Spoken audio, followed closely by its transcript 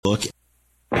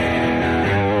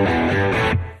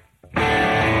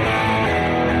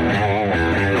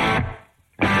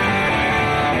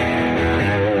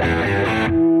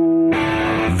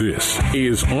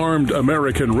Armed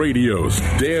American Radio's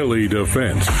Daily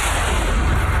Defense.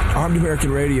 Armed American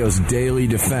Radio's Daily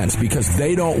Defense. Because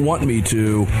they don't want me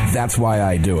to, that's why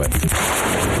I do it.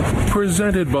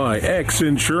 Presented by X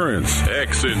Insurance.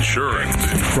 X Insurance.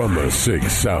 From the Sig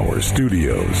Sauer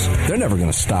Studios. They're never going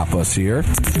to stop us here.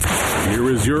 Here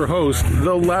is your host,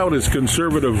 the loudest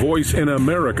conservative voice in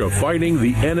America fighting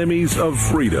the enemies of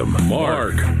freedom,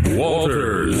 Mark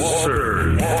Walters.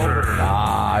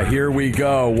 Here we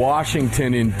go.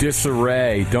 Washington in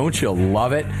disarray. Don't you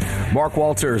love it? Mark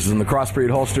Walters and the Crossbreed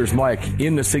Holsters Mike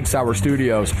in the Sig Sauer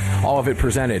Studios. All of it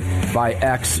presented by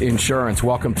X Insurance.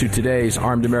 Welcome to today's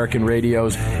Armed American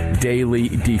Radio's Daily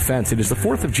Defense. It is the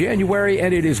 4th of January,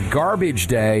 and it is Garbage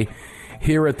Day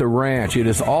here at the ranch. It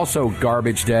is also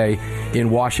Garbage Day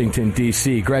in Washington,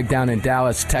 D.C. Greg down in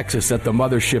Dallas, Texas at the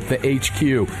mothership, the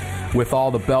HQ, with all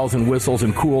the bells and whistles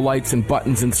and cool lights and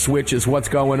buttons and switches. What's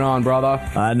going on, brother?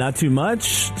 Not too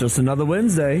much. Just another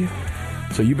Wednesday.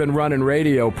 So you've been running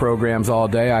radio programs all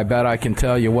day. I bet I can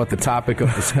tell you what the topic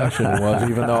of discussion was,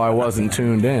 even though I wasn't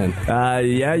tuned in.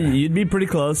 Yeah, you'd be pretty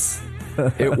close.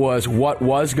 It was what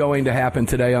was going to happen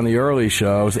today on the early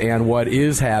shows and what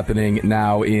is happening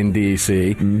now in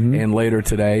D.C. Mm-hmm. And later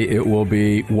today, it will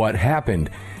be what happened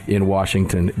in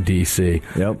Washington, D.C.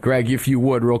 Yep. Greg, if you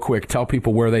would, real quick, tell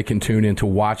people where they can tune in to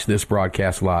watch this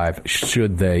broadcast live,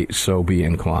 should they so be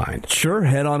inclined. Sure.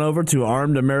 Head on over to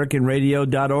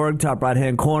armedamericanradio.org. Top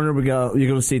right-hand corner, you're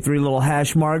going to see 3 little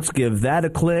hash marks. Give that a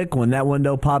click. When that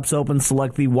window pops open,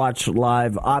 select the Watch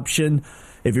Live option.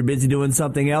 If you're busy doing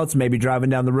something else, maybe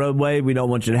driving down the roadway, we don't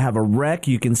want you to have a wreck.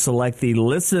 You can select the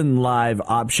Listen Live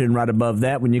option right above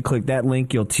that. When you click that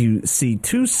link, you'll see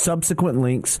 2 subsequent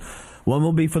links. One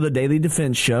will be for the Daily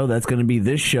Defense Show. That's going to be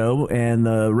this show and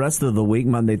the rest of the week,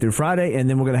 Monday through Friday. And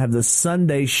then we're going to have the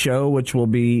Sunday show, which will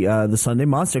be the Sunday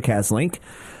Monstercast link.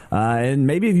 And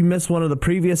maybe if you missed one of the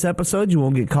previous episodes, you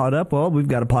won't get caught up. Well, we've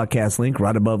got a podcast link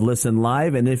right above Listen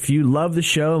Live. And if you love the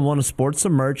show and want to sport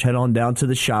some merch, head on down to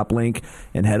the shop link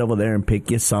and head over there and pick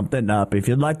you something up. If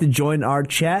you'd like to join our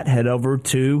chat, head over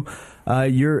to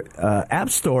your app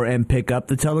store and pick up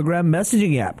the Telegram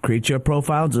messaging app. Create your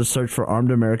profile, just search for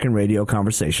Armed American Radio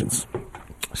Conversations.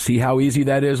 See how easy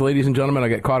that is, ladies and gentlemen? I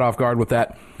get caught off guard with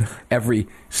that every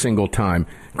single time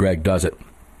Greg does it.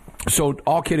 So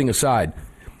all kidding aside,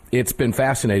 it's been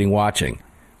fascinating watching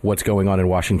what's going on in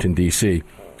Washington, D.C.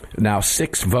 Now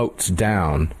 6 votes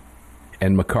down,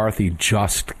 and McCarthy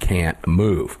just can't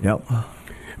move. Yep.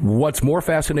 What's more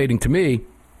fascinating to me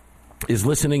is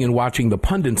listening and watching the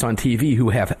pundits on TV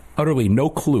who have utterly no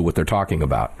clue what they're talking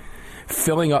about,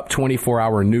 filling up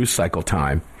 24-hour news cycle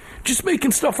time, just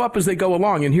making stuff up as they go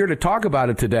along. And here to talk about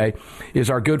it today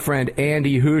is our good friend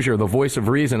Andy Hoosier, the voice of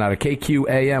reason out of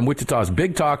KQAM, Wichita's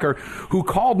Big Talker, who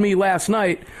called me last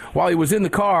night while he was in the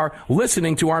car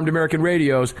listening to Armed American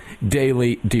Radio's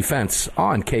Daily Defense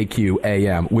on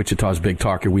KQAM, Wichita's Big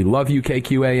Talker. We love you,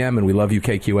 KQAM, and we love you,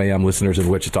 KQAM listeners in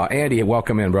Wichita. Andy,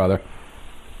 welcome in, brother.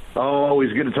 Oh,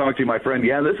 always good to talk to you, my friend.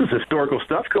 Yeah, this is historical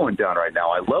stuff going down right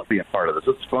now. I love being part of this.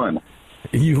 It's fun.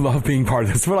 You love being part of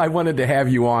this. That's what I wanted to have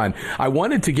you on. I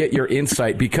wanted to get your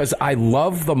insight because I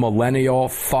love the millennial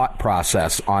thought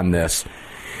process on this.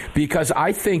 Because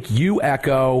I think you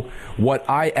echo what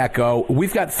I echo.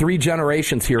 We've got 3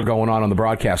 generations here going on the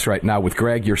broadcast right now with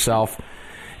Greg, yourself,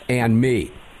 and me.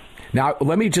 Now,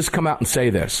 let me just come out and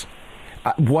say this.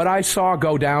 What I saw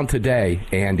go down today,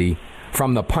 Andy,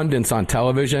 from the pundits on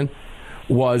television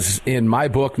was, in my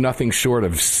book, nothing short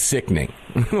of sickening.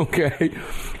 Okay?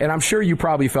 And I'm sure you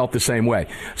probably felt the same way.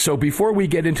 So before we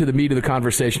get into the meat of the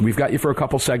conversation, we've got you for a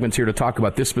couple segments here to talk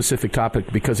about this specific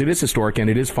topic because it is historic and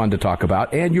it is fun to talk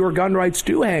about. And your gun rights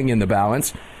do hang in the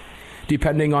balance,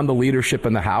 depending on the leadership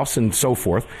in the House and so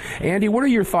forth. Andy, what are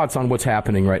your thoughts on what's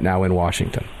happening right now in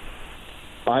Washington?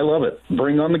 I love it.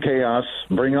 Bring on the chaos,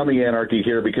 bring on the anarchy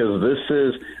here, because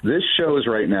this shows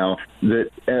right now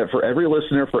that for every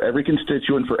listener, for every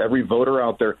constituent, for every voter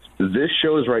out there, this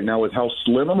shows right now with how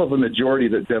slim of a majority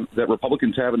that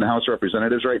Republicans have in the House of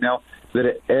Representatives right now,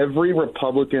 that every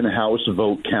Republican House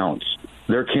vote counts.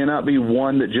 There cannot be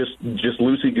one that just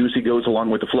loosey-goosey goes along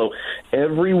with the flow.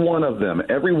 Every one of them,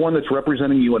 every one that's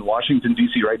representing you in Washington,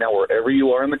 D.C. right now, wherever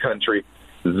you are in the country,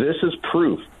 this is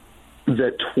proof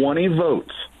that 20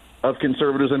 votes of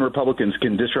conservatives and Republicans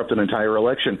can disrupt an entire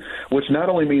election, which not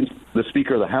only means the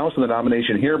Speaker of the House and the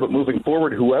nomination here, but moving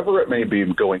forward, whoever it may be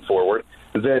going forward,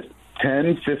 that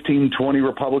 10, 15, 20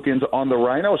 Republicans on the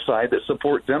Rhino side that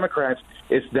support Democrats,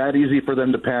 it's that easy for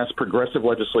them to pass progressive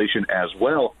legislation as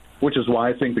well, which is why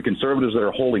I think the conservatives that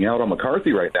are holding out on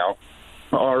McCarthy right now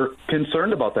are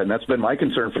concerned about that, and that's been my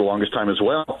concern for the longest time as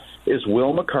well, is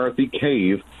will McCarthy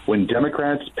cave when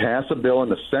Democrats pass a bill in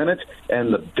the Senate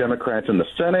and the Democrats in the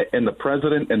Senate and the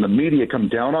president and the media come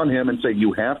down on him and say,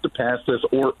 you have to pass this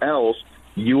or else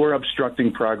you are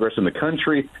obstructing progress in the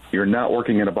country, you're not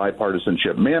working in a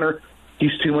bipartisanship manner.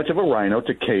 He's too much of a rhino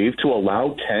to cave to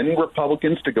allow 10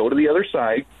 Republicans to go to the other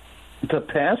side to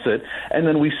pass it, and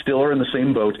then we still are in the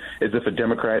same boat as if a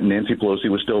Democrat and Nancy Pelosi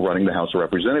was still running the House of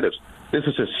Representatives. This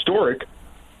is historic,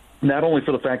 not only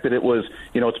for the fact that it was,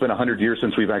 it's been 100 years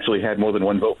since we've actually had more than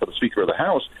one vote for the Speaker of the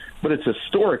House, but it's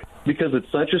historic because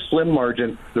it's such a slim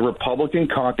margin. The Republican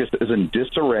caucus is in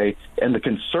disarray, and the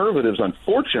conservatives,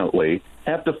 unfortunately,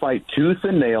 have to fight tooth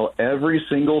and nail every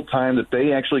single time that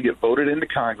they actually get voted into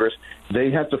Congress. They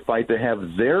have to fight to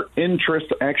have their interests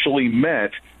actually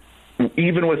met,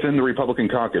 even within the Republican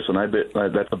caucus, and I bet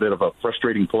that's a bit of a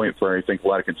frustrating point for, I think, a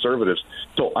lot of conservatives.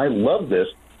 So I love this.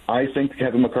 I think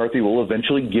Kevin McCarthy will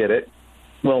eventually get it.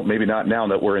 Well, maybe not now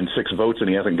that we're in 6 votes and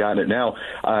he hasn't gotten it now.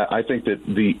 I think that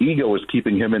the ego is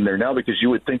keeping him in there now because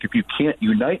you would think if you can't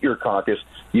unite your caucus,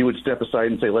 you would step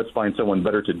aside and say, let's find someone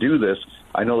better to do this.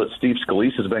 I know that Steve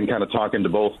Scalise has been kind of talking to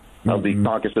both of the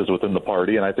caucuses within the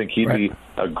party, and I think he'd be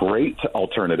a great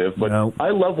alternative. But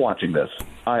I love watching this.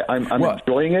 I'm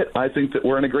enjoying it. I think that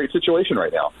we're in a great situation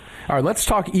right now. All right, let's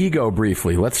talk ego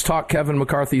briefly. Let's talk Kevin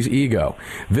McCarthy's ego.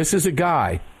 This is a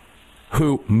guy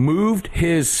who moved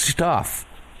his stuff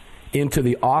into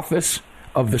the office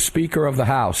of the Speaker of the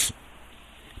House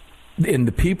in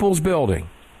the People's Building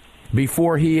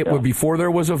before there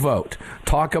was a vote.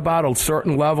 Talk about a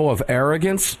certain level of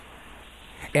arrogance.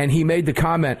 And he made the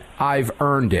comment, I've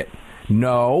earned it.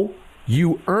 No,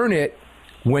 you earn it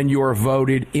when you're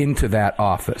voted into that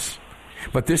office.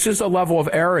 But this is a level of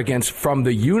arrogance from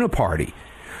the uniparty,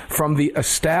 from the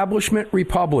establishment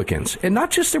Republicans, and not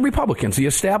just the Republicans, the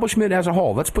establishment as a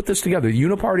whole. Let's put this together. The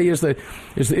uniparty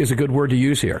is a good word to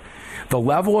use here. The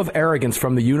level of arrogance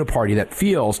from the uniparty that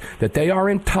feels that they are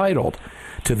entitled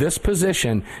to this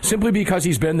position simply because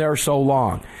he's been there so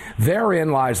long.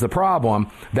 Therein lies the problem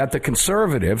that the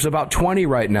conservatives, about 20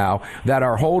 right now, that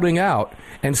are holding out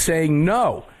and saying,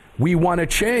 no, we want to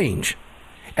change.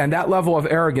 And that level of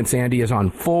arrogance, Andy, is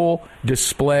on full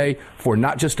display for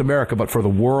not just America, but for the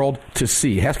world to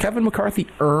see. Has Kevin McCarthy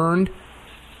earned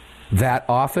that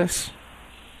office?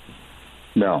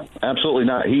 No, absolutely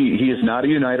not. He is not a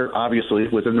uniter, obviously,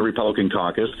 within the Republican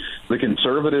caucus. The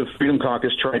conservative Freedom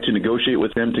Caucus tried to negotiate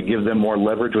with him to give them more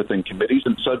leverage within committees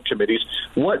and subcommittees,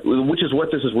 which is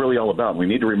what this is really all about. We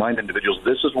need to remind individuals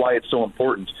this is why it's so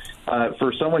important.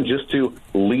 For someone just to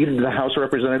lead the House of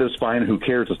Representatives, fine, who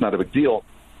cares? It's not a big deal.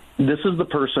 This is the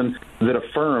person that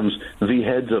affirms the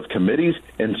heads of committees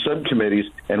and subcommittees,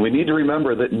 and we need to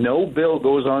remember that no bill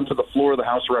goes onto the floor of the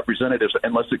House of Representatives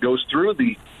unless it goes through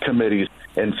the committees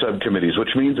and subcommittees,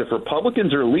 which means if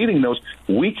Republicans are leading those,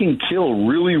 we can kill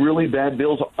really, really bad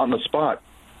bills on the spot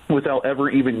without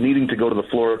ever even needing to go to the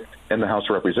floor and the House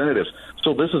of Representatives.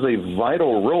 So this is a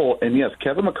vital role, and yes,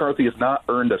 Kevin McCarthy has not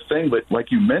earned a thing, but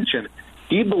like you mentioned,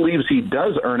 he believes he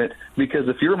does earn it because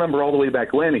if you remember all the way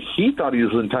back when, he thought he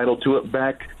was entitled to it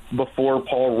back before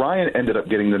Paul Ryan ended up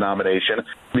getting the nomination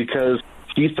because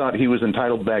he thought he was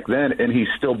entitled back then, and he's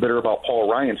still bitter about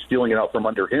Paul Ryan stealing it out from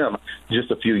under him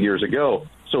just a few years ago.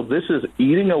 So this is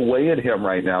eating away at him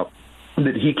right now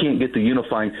that he can't get the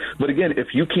unifying. But again,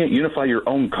 if you can't unify your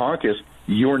own caucus,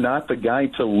 you're not the guy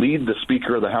to lead the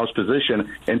Speaker of the House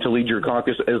position and to lead your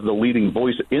caucus as the leading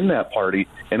voice in that party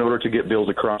in order to get bills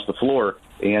across the floor.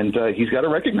 And he's got to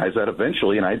recognize that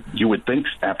eventually. And you would think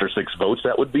after 6 votes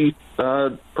that would be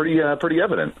pretty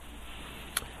evident.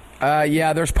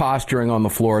 Yeah, there's posturing on the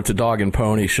floor. It's a dog and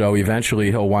pony show.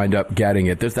 Eventually, he'll wind up getting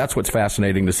it. That's what's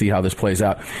fascinating to see how this plays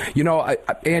out. You know,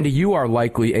 Andy, you are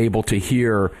likely able to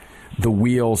hear the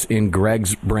wheels in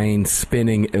Greg's brain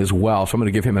spinning as well. So I'm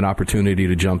going to give him an opportunity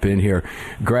to jump in here.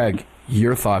 Greg,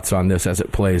 your thoughts on this as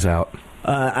it plays out?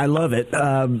 I love it.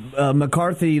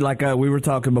 McCarthy, like we were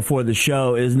talking before the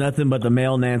show, is nothing but the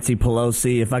male Nancy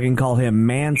Pelosi. If I can call him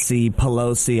Mancy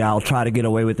Pelosi, I'll try to get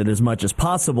away with it as much as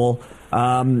possible.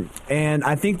 And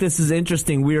I think this is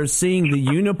interesting. We are seeing the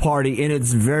uniparty in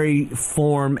its very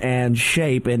form and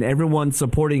shape, and everyone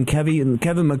supporting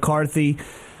Kevin McCarthy.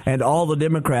 And all the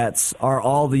Democrats are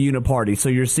all the uniparty. So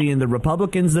you're seeing the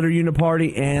Republicans that are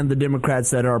uniparty and the Democrats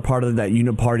that are a part of that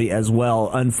uniparty as well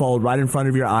unfold right in front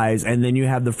of your eyes. And then you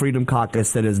have the Freedom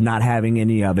Caucus that is not having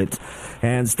any of it.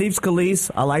 And Steve Scalise,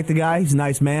 I like the guy. He's a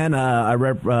nice man.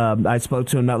 I spoke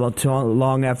to him not too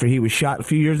long after he was shot a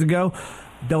few years ago.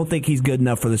 Don't think he's good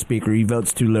enough for the Speaker. He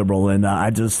votes too liberal, and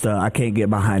I can't get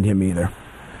behind him either.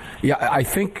 Yeah, I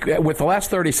think with the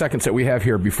last 30 seconds that we have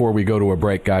here before we go to a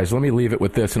break, guys, let me leave it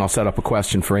with this, and I'll set up a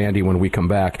question for Andy when we come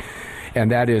back.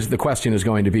 And that is, the question is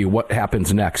going to be, what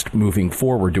happens next moving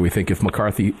forward, do we think, if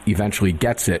McCarthy eventually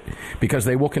gets it? Because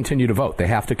they will continue to vote. They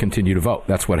have to continue to vote.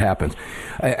 That's what happens.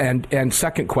 And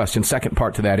second question, second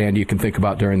part to that, Andy, you can think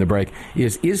about during the break,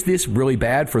 is this really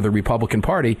bad for the Republican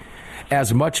Party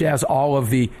as much as all of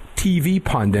the TV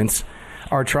pundits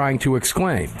are trying to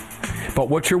exclaim? But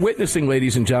what you're witnessing,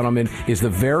 ladies and gentlemen, is the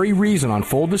very reason on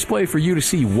full display for you to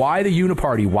see why the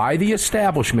Uniparty, why the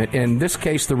establishment, in this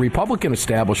case the Republican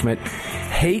establishment,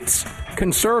 hates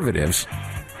conservatives.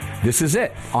 This is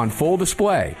it, on full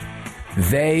display.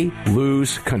 They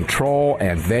lose control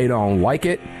and they don't like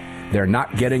it. They're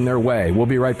not getting their way. We'll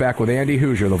be right back with Andy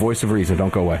Hoosier, the voice of reason.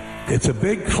 Don't go away. It's a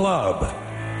big club,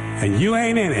 and you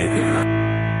ain't in it.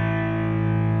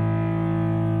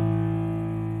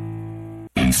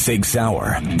 Sig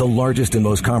Sauer, the largest and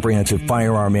most comprehensive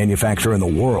firearm manufacturer in the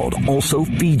world, also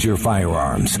feeds your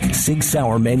firearms. Sig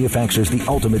Sauer manufactures the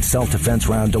ultimate self-defense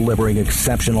round, delivering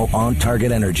exceptional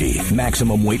on-target energy,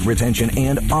 maximum weight retention,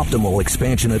 and optimal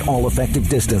expansion at all effective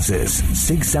distances.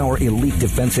 Sig Sauer Elite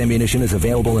Defense ammunition is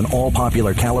available in all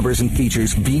popular calibers and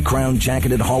features V-Crown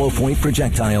jacketed hollow point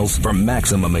projectiles for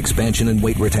maximum expansion and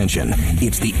weight retention.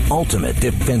 It's the ultimate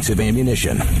defensive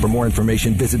ammunition. For more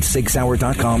information, visit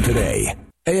SigSauer.com today.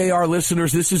 AAR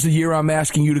listeners, this is the year I'm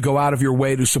asking you to go out of your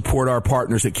way to support our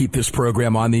partners that keep this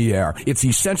program on the air. It's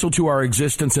essential to our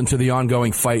existence and to the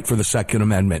ongoing fight for the Second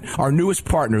Amendment. Our newest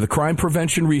partner, the Crime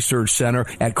Prevention Research Center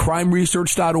at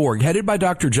crimeresearch.org, headed by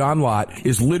Dr. John Lott,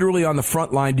 is literally on the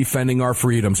front line defending our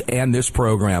freedoms and this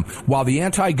program. While the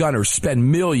anti-gunners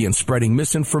spend millions spreading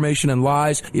misinformation and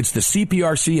lies, it's the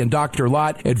CPRC and Dr.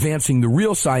 Lott advancing the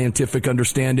real scientific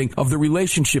understanding of the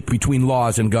relationship between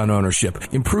laws and gun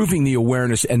ownership, improving the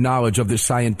awareness and knowledge of this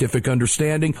scientific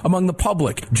understanding among the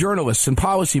public, journalists, and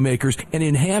policymakers, and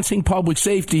enhancing public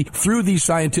safety through these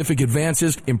scientific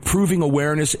advances, improving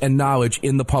awareness and knowledge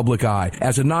in the public eye.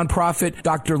 As a nonprofit,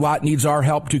 Dr. Lott needs our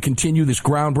help to continue this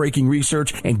groundbreaking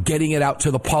research and getting it out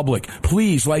to the public.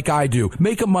 Please, like I do,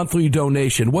 make a monthly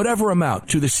donation, whatever amount,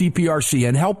 to the CPRC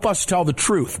and help us tell the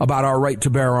truth about our right to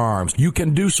bear arms. You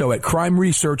can do so at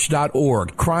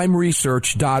crimeresearch.org.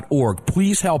 crimeresearch.org.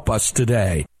 Please help us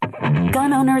today.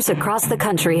 Gun owners across the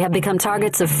country have become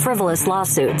targets of frivolous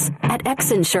lawsuits. At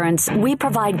X Insurance, we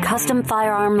provide custom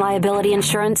firearm liability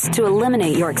insurance to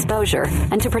eliminate your exposure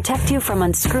and to protect you from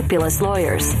unscrupulous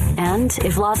lawyers. And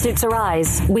if lawsuits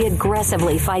arise, we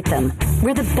aggressively fight them.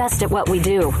 We're the best at what we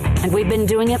do, and we've been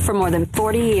doing it for more than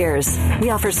 40 years. We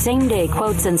offer same-day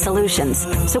quotes and solutions.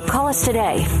 So call us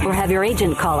today or have your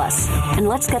agent call us, and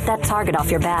let's get that target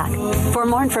off your back. For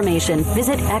more information,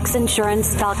 visit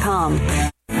xinsurance.com.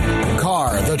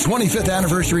 Car, the 25th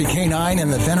anniversary K9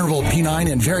 and the venerable P9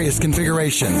 in various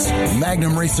configurations.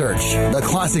 Magnum Research, the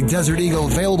classic Desert Eagle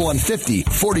available in 50,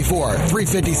 44,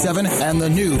 357, and the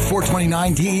new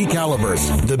 429 DE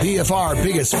calibers. The BFR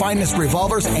biggest, finest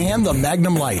revolvers, and the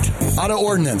Magnum Light. Auto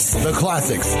Ordnance, the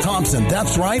classics. Thompson,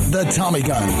 that's right, the Tommy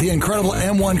gun, the incredible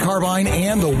M1 carbine,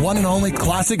 and the one and only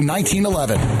classic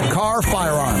 1911. Car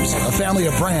Firearms, a family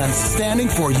of brands standing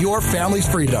for your family's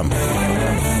freedom.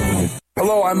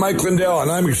 Hello, I'm Mike Lindell,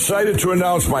 and I'm excited to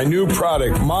announce my new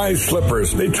product, My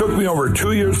Slippers. They took me over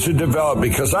 2 years to develop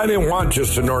because I didn't want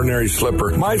just an ordinary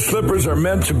slipper. My slippers are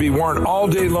meant to be worn all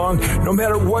day long, no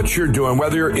matter what you're doing,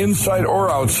 whether you're inside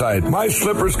or outside. My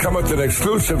slippers come with an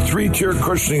exclusive 3-tier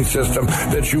cushioning system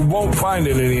that you won't find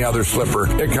in any other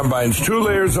slipper. It combines 2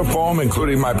 layers of foam,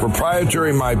 including my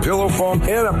proprietary My Pillow foam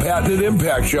and a patented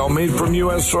impact gel made from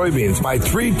U.S. soybeans. My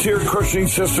 3-tier cushioning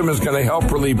system is going to help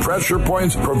relieve pressure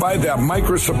points, provide that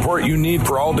micro support you need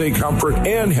for all-day comfort,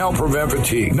 and help prevent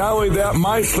fatigue. Not only that,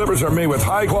 my slippers are made with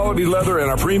high-quality leather and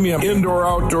a premium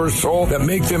indoor-outdoor sole that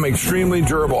make them extremely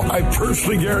durable. I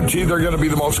personally guarantee they're going to be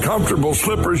the most comfortable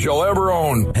slippers you'll ever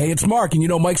own. Hey, it's Mark, and you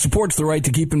know Mike supports the right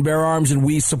to keep and bear arms, and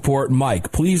we support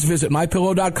Mike. Please visit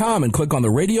MyPillow.com and click on the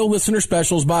radio listener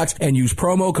specials box and use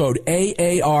promo code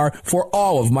AAR for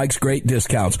all of Mike's great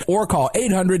discounts. Or call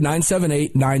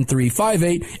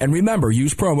 800-978-9358, and remember,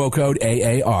 use promo code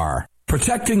AAR.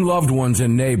 Protecting loved ones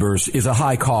and neighbors is a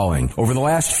high calling. Over the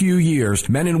last few years,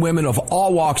 men and women of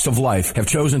all walks of life have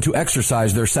chosen to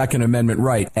exercise their Second Amendment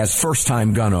right as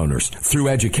first-time gun owners. Through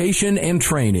education and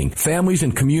training, families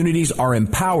and communities are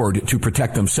empowered to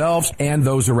protect themselves and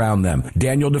those around them.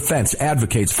 Daniel Defense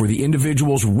advocates for the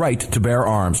individual's right to bear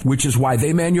arms, which is why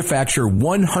they manufacture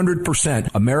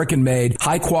 100% American-made,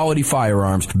 high-quality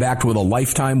firearms backed with a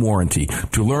lifetime warranty.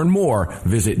 To learn more,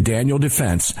 visit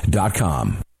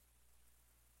DanielDefense.com.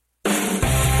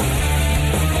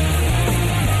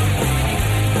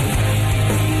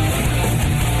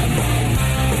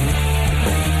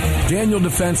 Daniel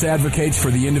Defense advocates for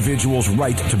the individual's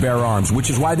right to bear arms, which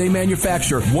is why they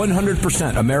manufacture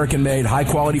 100% American-made,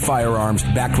 high-quality firearms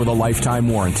backed with a lifetime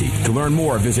warranty. To learn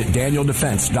more, visit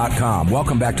DanielDefense.com.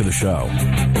 Welcome back to the show.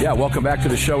 Yeah, welcome back to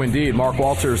the show indeed. Mark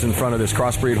Walters in front of this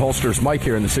Crossbreed Holsters mic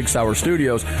here in the 6 Hour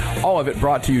Studios. All of it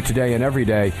brought to you today and every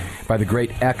day by the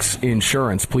great X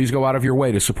Insurance. Please go out of your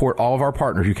way to support all of our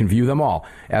partners. You can view them all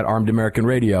at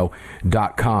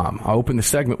ArmedAmericanRadio.com. I'll open the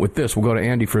segment with this. We'll go to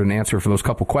Andy for an answer for those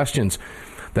couple questions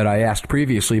that I asked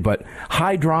previously. But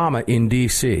high drama in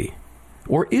D.C.,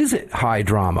 or is it high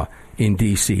drama in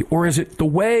D.C., or is it the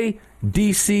way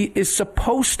D.C. is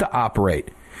supposed to operate?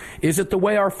 Is it the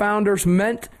way our founders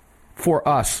meant for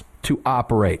us to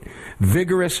operate?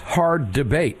 Vigorous, hard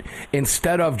debate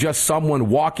instead of just someone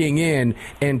walking in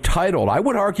entitled. I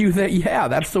would argue that, yeah,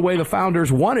 that's the way the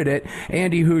founders wanted it.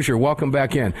 Andy Hoosier, welcome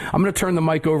back in. I'm going to turn the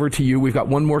mic over to you. We've got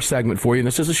one more segment for you, and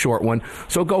this is a short one,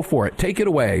 so go for it. Take it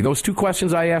away. Those two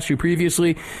questions I asked you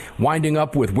previously, winding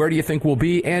up with where do you think we'll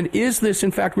be, and is this, in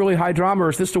fact, really high drama, or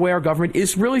is this the way our government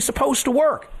is really supposed to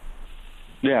work?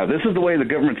 Yeah, this is the way the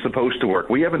government's supposed to work.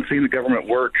 We haven't seen the government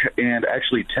work and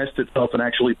actually test itself and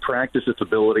actually practice its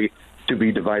ability to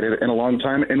be divided in a long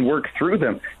time and work through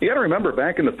them. You got to remember,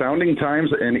 back in the founding times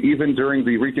and even during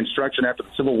the Reconstruction after the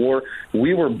Civil War,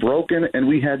 we were broken and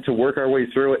we had to work our way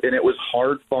through it, and it was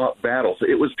hard-fought battles.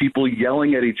 It was people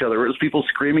yelling at each other. It was people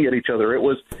screaming at each other. It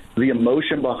was the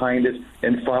emotion behind it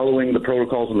and following the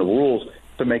protocols and the rules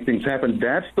to make things happen.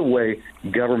 That's the way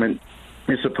government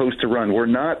is supposed to run. We're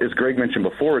not, as Greg mentioned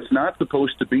before, it's not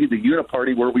supposed to be the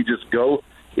uniparty where we just go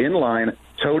in line,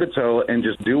 toe-to-toe, and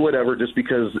just do whatever just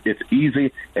because it's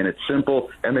easy and it's simple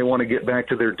and they want to get back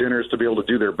to their dinners to be able to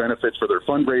do their benefits for their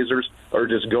fundraisers, or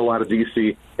just go out of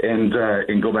D.C. and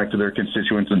go back to their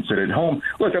constituents and sit at home.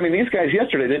 Look, I mean, these guys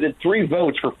yesterday, they did 3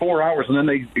 votes for 4 hours and then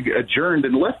they adjourned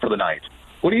and left for the night.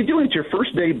 What are you doing? It's your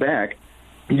first day back.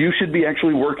 You should be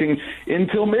actually working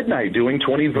until midnight, doing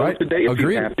 20 votes a day if you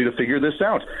have to figure this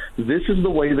out. This is the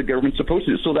way the government's supposed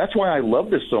to. So that's why I love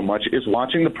this so much, is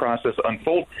watching the process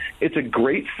unfold. It's a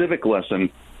great civic lesson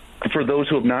for those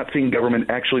who have not seen government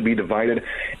actually be divided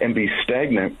and be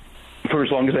stagnant for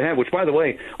as long as they have, which, by the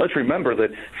way, let's remember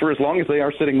that for as long as they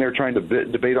are sitting there trying to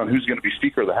debate on who's going to be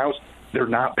Speaker of the House, they're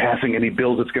not passing any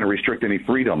bills that's going to restrict any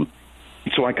freedom.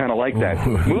 So I kind of like that.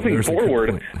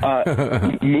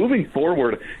 Moving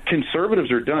forward,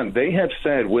 conservatives are done. They have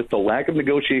said, with the lack of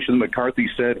negotiation McCarthy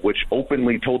said, which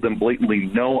openly told them blatantly,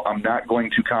 no, I'm not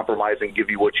going to compromise and give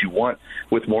you what you want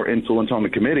with more influence on the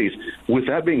committees. With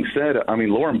that being said, I mean,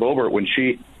 Lauren Boebert, when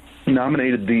she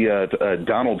nominated the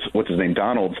Donalds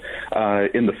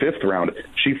in the 5th round,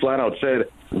 she flat out said,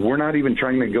 we're not even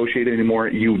trying to negotiate anymore.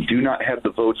 You do not have the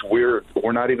votes. We're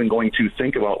not even going to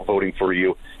think about voting for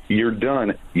you. You're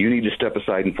done. You need to step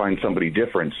aside and find somebody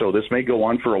different. So this may go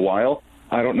on for a while.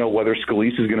 I don't know whether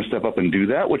Scalise is going to step up and do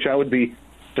that, which I would be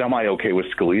semi-okay with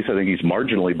Scalise. I think he's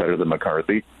marginally better than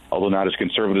McCarthy, although not as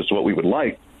conservative as what we would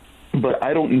like. But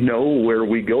I don't know where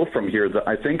we go from here.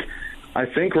 I think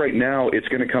right now it's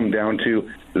going to come down to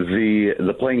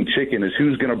the playing chicken is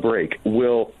who's going to break.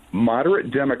 Will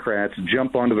moderate Democrats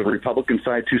jump onto the Republican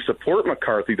side to support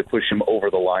McCarthy to push him over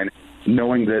the line,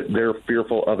 knowing that they're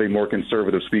fearful of a more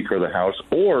conservative Speaker of the House?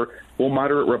 Or will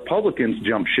moderate Republicans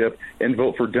jump ship and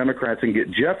vote for Democrats and get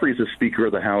Jeffries as Speaker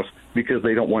of the House because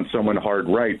they don't want someone hard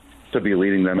right to be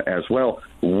leading them as well?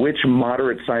 Which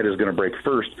moderate side is going to break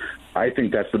first? I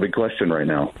think that's the big question right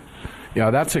now. Yeah,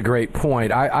 that's a great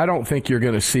point. I don't think you're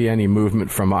going to see any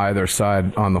movement from either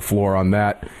side on the floor on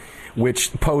that,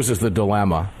 which poses the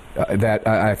dilemma that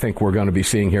I think we're going to be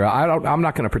seeing here. I'm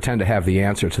not going to pretend to have the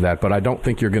answer to that, but I don't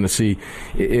think you're going to see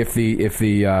if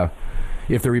the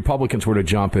Republicans were to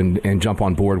jump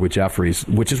on board with Jeffries,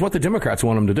 which is what the Democrats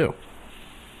want them to do.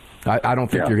 I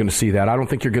don't think you're going to see that. I don't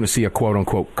think you're going to see a quote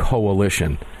unquote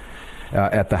coalition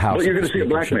at the House. Well, you're going to see a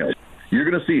blackmail. You're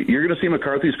going to see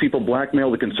McCarthy's people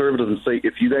blackmail the conservatives and say,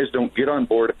 if you guys don't get on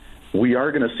board, we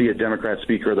are going to see a Democrat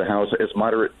Speaker of the House, as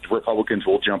moderate Republicans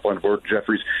will jump on board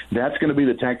Jeffries. That's going to be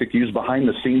the tactic used behind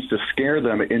the scenes to scare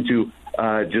them into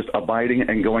just abiding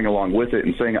and going along with it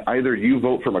and saying either you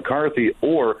vote for McCarthy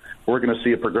or we're going to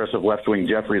see a progressive left-wing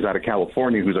Jeffries out of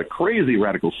California, who's a crazy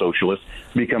radical socialist,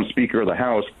 become Speaker of the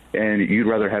House, and you'd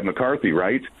rather have McCarthy,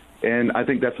 right? And I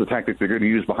think that's the tactic they're going to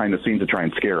use behind the scenes to try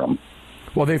and scare them.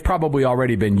 Well, they've probably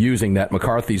already been using that.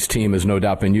 McCarthy's team has no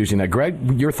doubt been using that.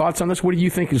 Greg, your thoughts on this? What do you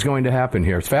think is going to happen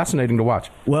here? It's fascinating to watch.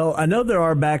 Well, I know there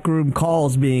are backroom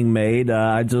calls being made.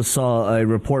 I just saw a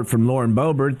report from Lauren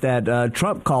Boebert that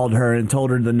Trump called her and told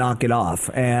her to knock it off.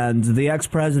 And the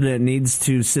ex-president needs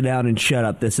to sit down and shut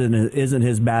up. This isn't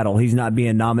his battle. He's not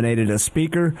being nominated as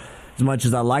Speaker. As much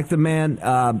as I like the man,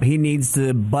 he needs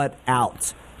to butt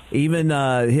out. Even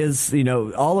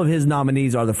all of his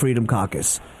nominees are the Freedom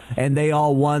Caucus, and they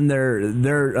all won their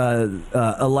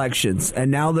elections, and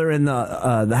now they're in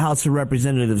the House of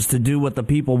Representatives to do what the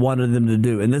people wanted them to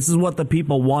do, and this is what the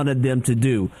people wanted them to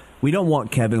do. We don't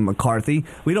want Kevin McCarthy.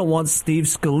 We don't want Steve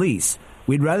Scalise.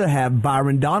 We'd rather have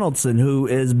Byron Donaldson, who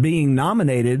is being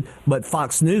nominated, but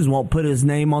Fox News won't put his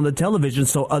name on the television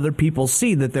so other people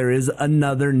see that there is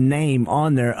another name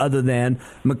on there other than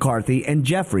McCarthy and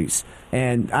Jeffries.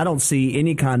 And I don't see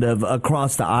any kind of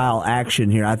across-the-aisle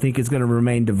action here. I think it's going to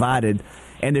remain divided.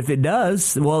 And if it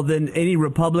does, well, then any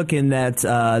Republican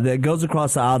that goes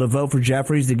across the aisle to vote for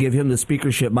Jeffries to give him the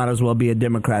speakership might as well be a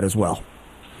Democrat as well.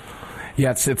 Yeah,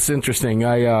 it's interesting.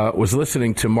 I was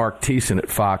listening to Mark Thiessen at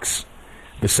Fox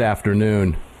this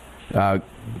afternoon.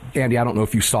 Andy, I don't know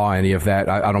if you saw any of that.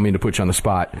 I don't mean to put you on the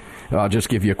spot. I'll just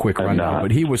give you a quick rundown.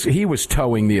 But he was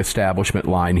towing the establishment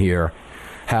line here.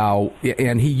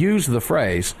 And he used the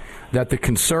phrase that the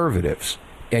conservatives,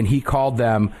 and he called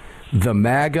them the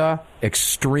MAGA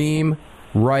extreme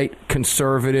right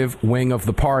conservative wing of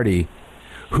the party,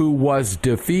 who was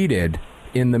defeated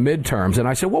in the midterms. And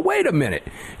I said, well, wait a minute.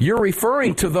 You're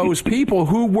referring to those people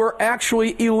who were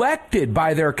actually elected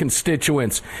by their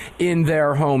constituents in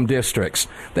their home districts.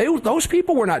 Those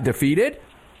people were not defeated.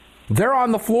 They're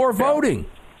on the floor voting.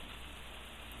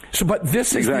 So, but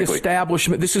this is the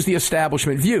establishment. This is the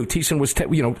establishment view. Thiessen was,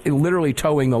 literally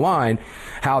towing the line.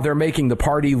 How they're making the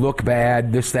party look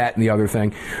bad. This, that, and the other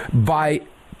thing by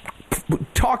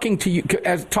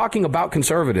talking about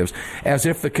conservatives as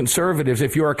if the conservatives,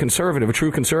 if you're a conservative, a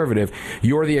true conservative,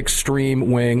 you're the extreme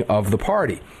wing of the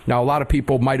party. Now, a lot of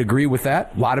people might agree with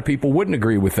that. A lot of people wouldn't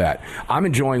agree with that. I'm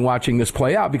enjoying watching this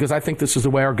play out because I think this is the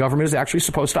way our government is actually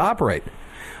supposed to operate.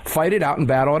 Fight it out and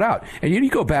battle it out. And you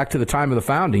go back to the time of the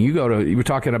founding. You were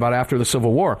talking about after the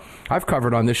Civil War. I've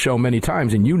covered on this show many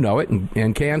times, and you know it,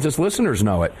 and Kansas listeners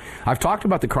know it. I've talked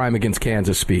about the crime against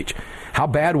Kansas speech. How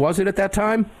bad was it at that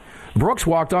time? Brooks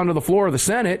walked onto the floor of the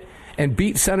Senate and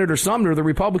beat Senator Sumner, the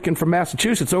Republican from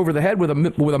Massachusetts, over the head with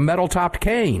a metal-topped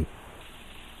cane.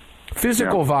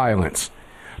 Physical violence.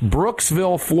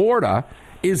 Brooksville, Florida,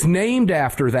 is named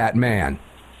after that man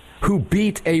who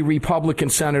beat a Republican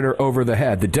senator over the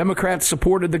head. The Democrats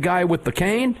supported the guy with the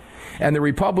cane, and the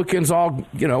Republicans all,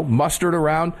 mustered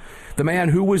around the man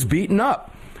who was beaten up.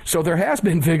 So there has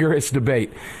been vigorous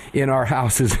debate in our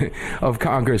houses of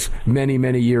Congress many,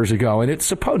 many years ago. And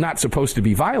it's not supposed to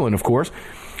be violent, of course,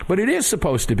 but it is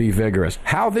supposed to be vigorous.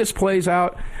 How this plays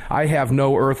out, I have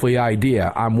no earthly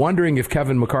idea. I'm wondering if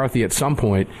Kevin McCarthy at some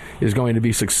point is going to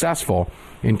be successful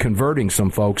in converting some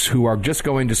folks who are just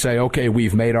going to say, okay,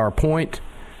 we've made our point,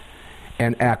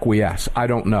 and acquiesce. I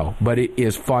don't know, but it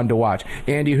is fun to watch.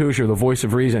 Andy Hoosier, the voice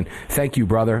of reason, thank you,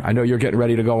 brother. I know you're getting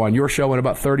ready to go on your show in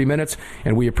about 30 minutes,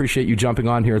 and we appreciate you jumping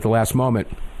on here at the last moment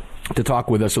to talk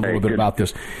with us a little bit about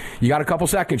this. You got a couple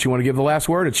seconds. You want to give the last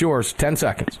word? It's yours. 10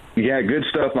 seconds. Yeah, good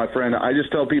stuff, my friend. I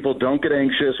just tell people, don't get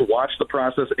anxious. Watch the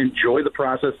process. Enjoy the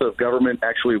process of government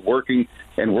actually working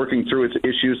through its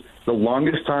issues. The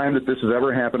longest time that this has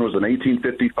ever happened was in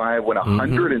 1855 when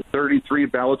 133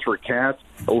 ballots were cast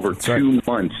over 2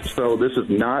 months. So this is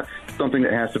not something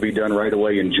that has to be done right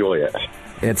away. Enjoy it.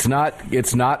 It's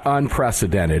not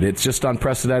unprecedented. It's just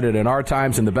unprecedented in our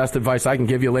times, and the best advice I can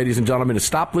give you, ladies and gentlemen, is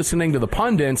stop listening to the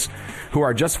pundits who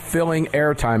are just filling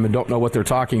airtime and don't know what they're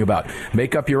talking about.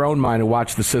 Make up your own mind and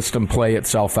watch the system play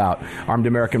itself out. Armed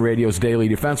American Radio's Daily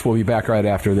Defense. We'll be back right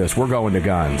after this. We're going to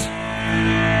guns.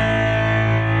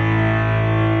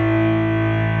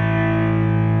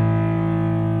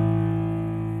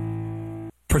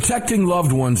 Protecting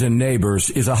loved ones and neighbors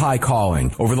is a high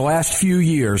calling. Over the last few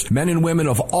years, men and women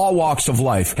of all walks of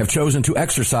life have chosen to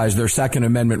exercise their Second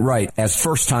Amendment right as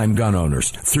first-time gun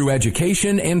owners. Through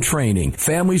education and training,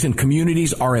 families and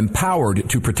communities are empowered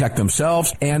to protect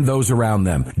themselves and those around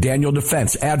them. Daniel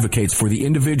Defense advocates for the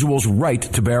individual's right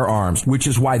to bear arms, which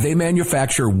is why they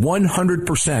manufacture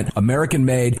 100%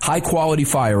 American-made, high-quality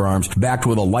firearms backed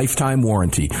with a lifetime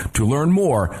warranty. To learn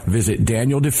more, visit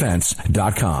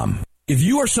DanielDefense.com. If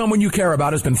you or someone you care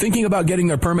about has been thinking about getting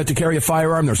their permit to carry a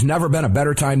firearm, there's never been a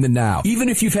better time than now. Even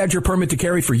if you've had your permit to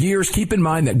carry for years, keep in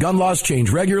mind that gun laws change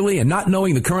regularly, and not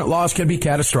knowing the current laws can be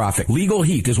catastrophic. Legal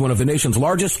Heat is one of the nation's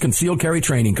largest concealed carry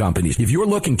training companies. If you're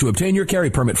looking to obtain your carry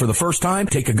permit for the first time,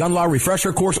 take a gun law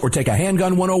refresher course or take a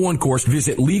Handgun 101 course,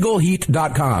 visit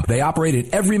LegalHeat.com. They operate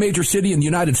in every major city in the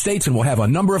United States and will have a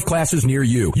number of classes near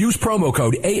you. Use promo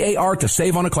code AAR to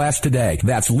save on a class today.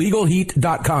 That's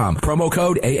LegalHeat.com. Promo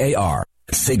code AAR.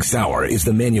 Sig Sauer is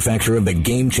the manufacturer of the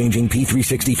game-changing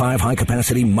P365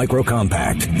 high-capacity micro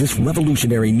compact. This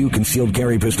revolutionary new concealed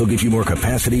carry pistol gives you more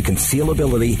capacity,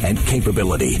 concealability, and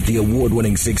capability. The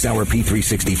award-winning Sig Sauer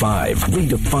P365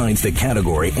 redefines the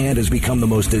category and has become the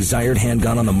most desired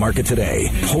handgun on the market today.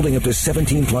 Holding up to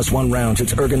 17+1 rounds,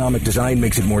 its ergonomic design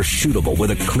makes it more shootable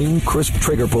with a clean, crisp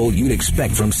trigger pull you'd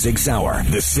expect from Sig Sauer.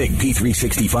 The Sig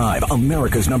P365,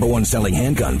 America's #1 selling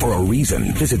handgun for a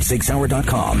reason. Visit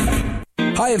SigSauer.com.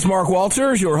 Hi, it's Mark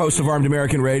Walters, your host of Armed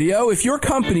American Radio. If your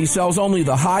company sells only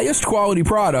the highest quality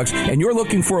products and you're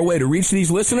looking for a way to reach these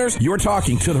listeners, you're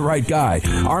talking to the right guy.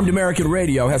 Armed American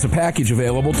Radio has a package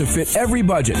available to fit every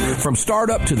budget, from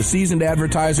startup to the seasoned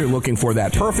advertiser looking for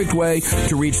that perfect way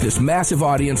to reach this massive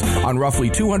audience on roughly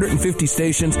 250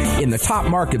 stations in the top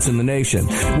markets in the nation.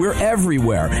 We're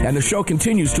everywhere, and the show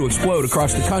continues to explode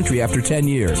across the country after 10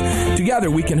 years.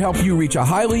 Together, we can help you reach a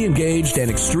highly engaged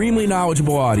and extremely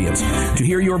knowledgeable audience. To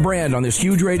hear your brand on this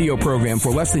huge radio program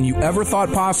for less than you ever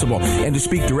thought possible and to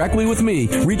speak directly with me,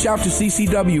 reach out to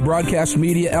CCW Broadcast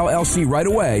Media LLC right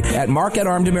away at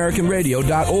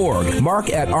mark@armedamericanradio.org.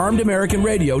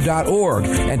 mark@armedamericanradio.org.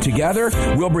 And together,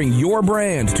 we'll bring your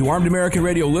brand to Armed American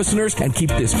Radio listeners and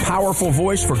keep this powerful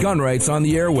voice for gun rights on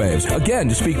the airwaves. Again,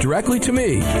 to speak directly to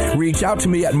me, reach out to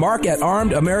me at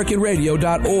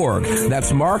mark@armedamericanradio.org.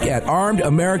 That's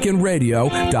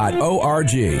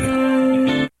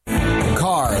mark@armedamericanradio.org.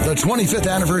 Car, the 25th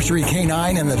anniversary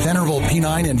K9 and the venerable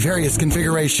P9 in various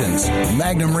configurations.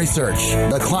 Magnum Research,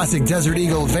 the classic Desert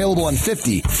Eagle available in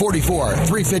 50, 44,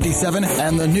 357,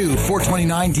 and the new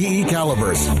 429 DE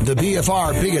calibers. The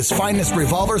BFR biggest, finest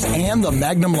revolvers and the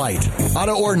Magnum Light.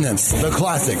 Auto Ordnance, the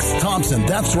classics. Thompson,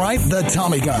 that's right, the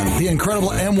Tommy gun, the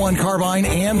incredible M1 carbine,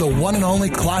 and the one and only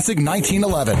classic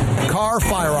 1911. Car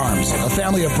Firearms, a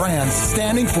family of brands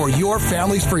standing for your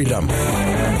family's freedom.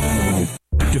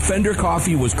 Defender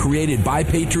Coffee was created by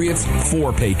patriots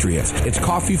for patriots. It's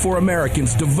coffee for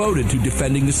Americans devoted to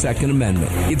defending the Second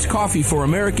Amendment. It's coffee for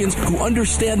Americans who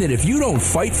understand that if you don't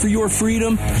fight for your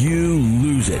freedom, you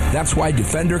lose it. That's why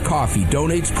Defender Coffee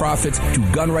donates profits to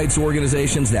gun rights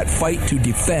organizations that fight to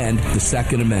defend the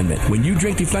Second Amendment. When you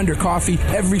drink Defender Coffee,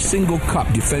 every single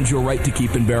cup defends your right to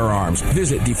keep and bear arms.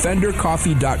 Visit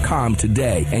DefenderCoffee.com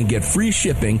today and get free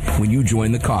shipping when you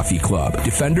join the coffee club.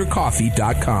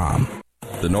 DefenderCoffee.com.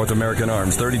 The North American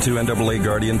Arms 32 NAA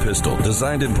Guardian pistol,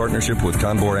 designed in partnership with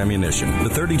Conbor Ammunition. The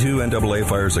 32 NAA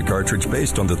fires a cartridge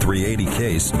based on the .380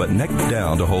 case, but neck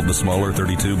down to hold the smaller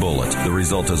 .32 bullet. The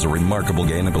result is a remarkable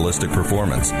gain in ballistic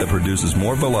performance that produces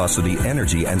more velocity,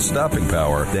 energy, and stopping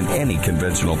power than any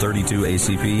conventional .32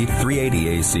 ACP,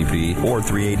 .380 ACP, or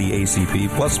 .380 ACP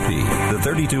plus P. The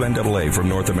 32 NAA from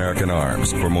North American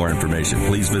Arms. For more information,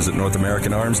 please visit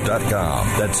NorthAmericanArms.com.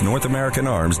 That's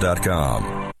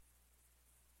NorthAmericanArms.com.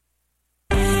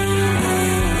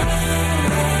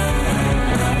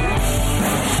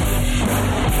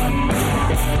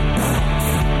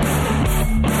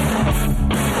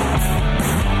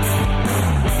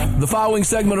 The following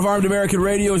segment of Armed American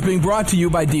Radio is being brought to you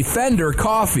by Defender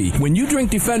Coffee. When you drink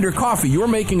Defender Coffee, you're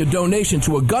making a donation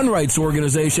to a gun rights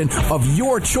organization of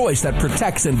your choice that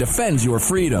protects and defends your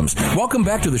freedoms. Welcome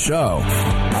back to the show.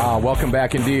 Welcome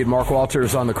back indeed. Mark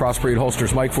Walters on the Crossbreed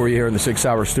Holsters mic for you here in the 6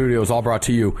 Hour Studios, all brought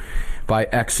to you by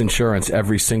X Insurance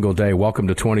every single day. Welcome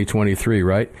to 2023,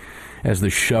 right? As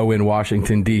the show in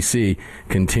Washington, D.C.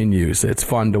 continues. It's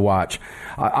fun to watch.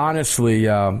 Honestly,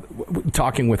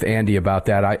 talking with Andy about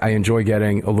that, I enjoy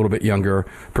getting a little bit younger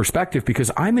perspective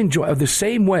because I'm enjoying the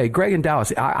same way. Greg in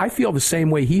Dallas, I feel the same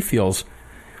way he feels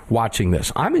watching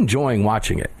this. I'm enjoying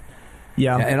watching it.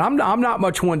 Yeah. And I'm not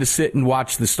much one to sit and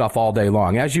watch this stuff all day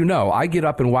long. As you know, I get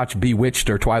up and watch Bewitched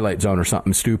or Twilight Zone or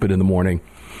something stupid in the morning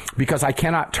because I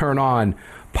cannot turn on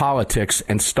politics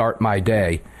and start my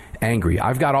day angry.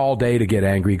 I've got all day to get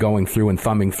angry, going through and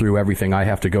thumbing through everything I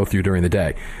have to go through during the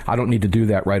day. I don't need to do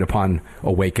that right upon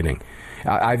awakening.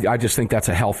 I just think that's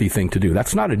a healthy thing to do.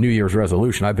 That's not a New Year's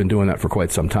resolution. I've been doing that for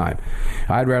quite some time.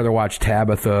 I'd rather watch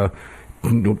Tabitha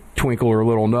twinkle her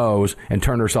little nose and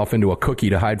turn herself into a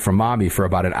cookie to hide from mommy for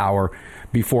about an hour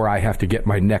before I have to get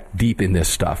my neck deep in this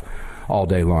stuff all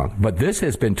day long. But this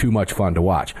has been too much fun to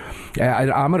watch.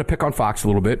 I'm going to pick on Fox a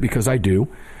little bit because I do.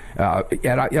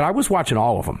 And I was watching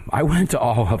all of them. I went to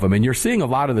all of them, and you're seeing a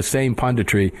lot of the same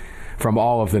punditry from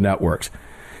all of the networks.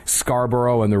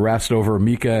 Scarborough and the rest over,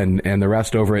 Mika and the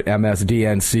rest over at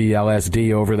MSDNC,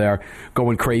 LSD over there,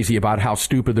 going crazy about how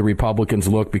stupid the Republicans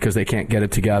look because they can't get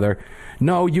it together.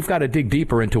 No, you've got to dig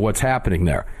deeper into what's happening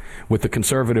there with the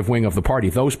conservative wing of the party.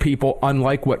 Those people,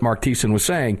 unlike what Mark Thiessen was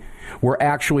saying, were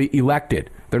actually elected.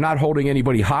 They're not holding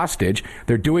anybody hostage.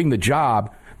 They're doing the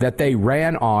job that they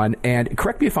ran on, and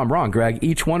correct me if I'm wrong, Greg,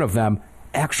 each one of them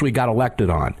actually got elected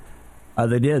on.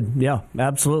 They did, yeah,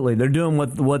 absolutely. They're doing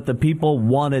what the people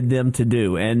wanted them to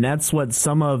do, and that's what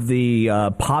some of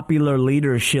the popular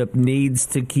leadership needs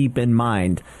to keep in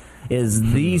mind, is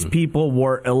these people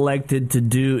were elected to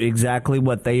do exactly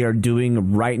what they are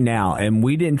doing right now. And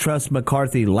we didn't trust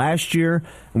McCarthy last year,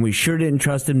 and we sure didn't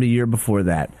trust him the year before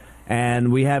that.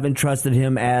 And we haven't trusted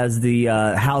him as the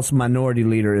House Minority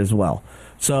Leader as well.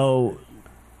 So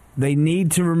they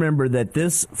need to remember that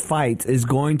this fight is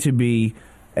going to be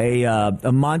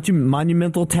a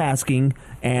monumental tasking,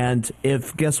 and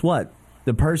if, guess what,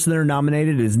 the person they're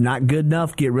nominated is not good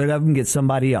enough, get rid of them, get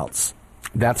somebody else.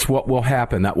 That's what will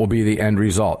happen. That will be the end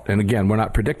result. And again, we're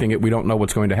not predicting it. We don't know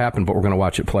what's going to happen, but we're going to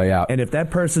watch it play out. And if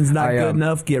that person's not good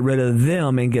enough, get rid of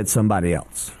them and get somebody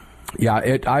else.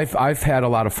 Yeah, I've had a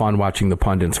lot of fun watching the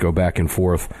pundits go back and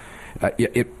forth.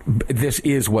 This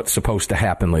is what's supposed to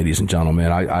happen, ladies and gentlemen.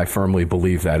 I firmly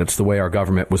believe that. It's the way our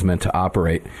government was meant to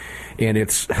operate, and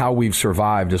it's how we've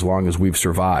survived as long as we've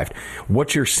survived.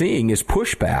 What you're seeing is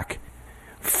pushback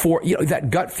for that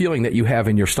gut feeling that you have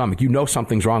in your stomach. You know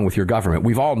something's wrong with your government.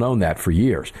 We've all known that for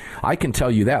years. I can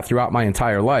tell you that throughout my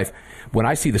entire life. When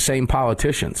I see the same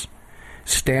politicians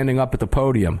standing up at the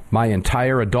podium my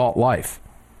entire adult life,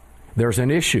 there's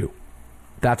an issue.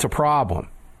 That's a problem.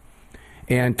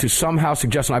 And to somehow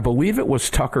suggest, and I believe it was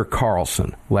Tucker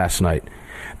Carlson last night,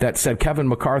 that said Kevin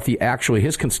McCarthy, actually,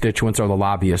 his constituents are the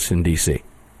lobbyists in D.C.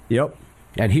 Yep.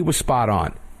 And he was spot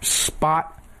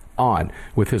on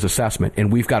with his assessment.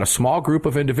 And we've got a small group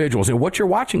of individuals. And what you're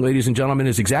watching, ladies and gentlemen,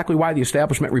 is exactly why the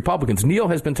establishment Republicans, Neil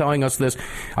has been telling us this.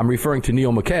 I'm referring to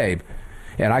Neil McCabe,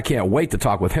 and I can't wait to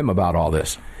talk with him about all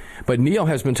this. But Neil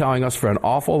has been telling us for an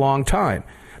awful long time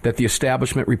that the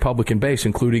establishment Republican base,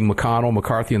 including McConnell,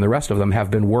 McCarthy, and the rest of them, have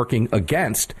been working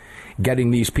against getting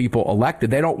these people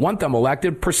elected. They don't want them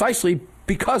elected precisely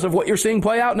because of what you're seeing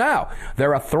play out now.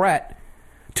 They're a threat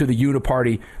to the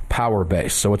uniparty power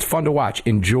base. So it's fun to watch.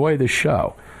 Enjoy the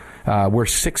show. We're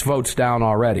 6 votes down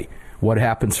already. What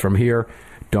happens from here?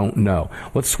 Don't know.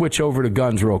 Let's switch over to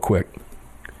guns real quick.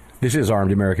 This is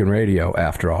Armed American Radio,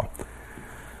 after all.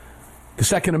 The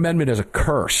Second Amendment is a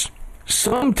curse.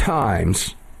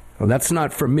 Sometimes... Well, that's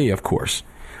not from me, of course,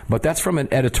 but that's from an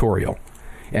editorial.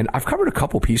 And I've covered a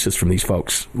couple pieces from these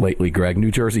folks lately, Greg.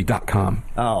 NewJersey.com.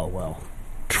 Oh, well.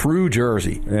 True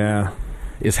Jersey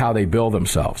is how they bill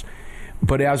themselves.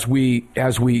 But as we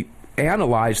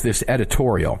analyze this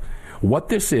editorial, what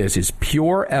this is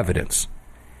pure evidence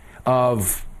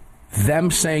of them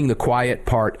saying the quiet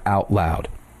part out loud.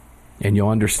 And you'll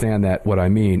understand what I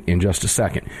mean in just a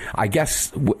second. I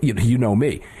guess, you know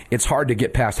me, it's hard to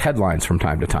get past headlines from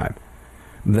time to time.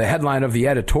 The headline of the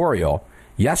editorial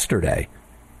yesterday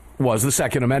was "The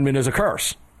Second Amendment is a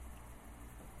curse."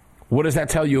 What does that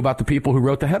tell you about the people who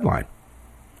wrote the headline?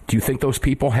 Do you think those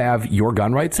people have your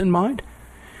gun rights in mind?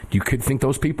 Do you think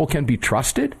those people can be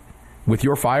trusted with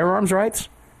your firearms rights?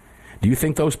 Do you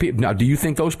think those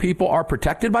people are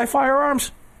protected by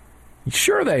firearms?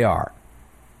 Sure they are.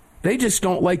 They just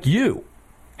don't like you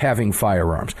having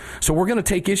firearms. So we're going to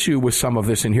take issue with some of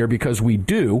this in here because we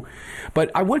do. But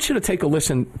I want you to take a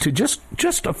listen to just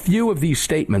a few of these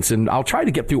statements, and I'll try to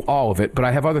get through all of it, but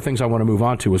I have other things I want to move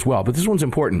on to as well. But this one's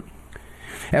important.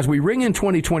 As we ring in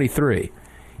 2023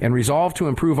 and resolve to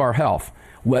improve our health,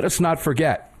 let us not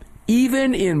forget,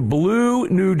 even in blue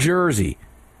New Jersey,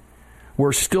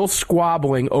 we're still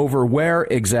squabbling over where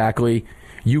exactly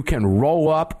you can roll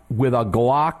up with a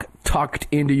Glock tucked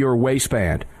into your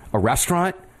waistband. A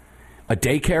restaurant? A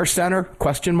daycare center?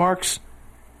 Question marks.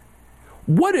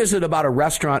 What is it about a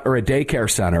restaurant or a daycare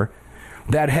center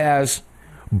that has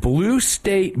blue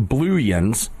state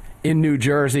blueans in New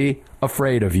Jersey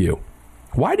afraid of you?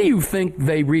 Why do you think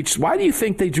they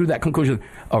drew that conclusion?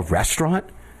 A restaurant?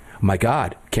 My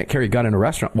God, can't carry a gun in a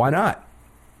restaurant. Why not?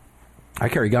 I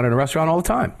carry a gun in a restaurant all the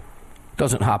time.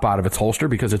 Doesn't hop out of its holster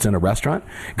because it's in a restaurant.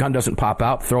 Gun doesn't pop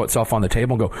out, throw itself on the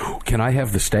table and go, can I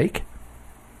have the steak?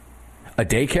 A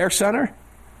daycare center?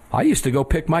 I used to go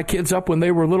pick my kids up when they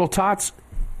were little tots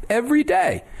every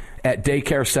day at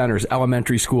daycare centers,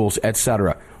 elementary schools,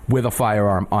 etc., with a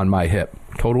firearm on my hip.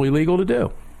 Totally legal to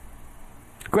do.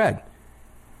 Greg,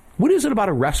 what is it about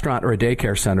a restaurant or a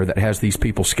daycare center that has these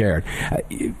people scared?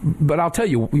 But I'll tell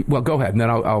you, well, go ahead, and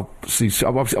then I'll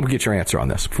get your answer on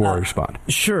this before I respond.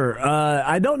 Sure.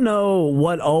 I don't know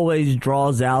what always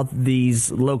draws out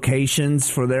these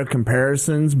locations for their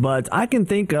comparisons, but I can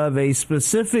think of a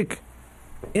specific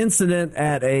incident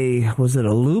at was it a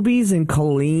Luby's in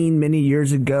Colleen many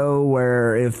years ago,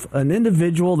 where if an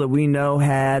individual that we know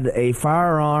had a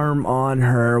firearm on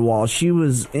her while she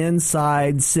was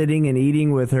inside sitting and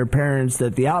eating with her parents,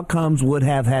 that the outcomes would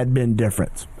have had been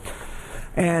different.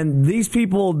 And these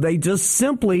people, they just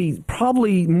simply,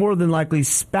 probably more than likely,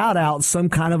 spout out some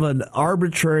kind of an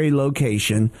arbitrary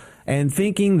location and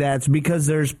thinking that's because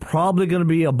there's probably going to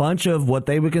be a bunch of what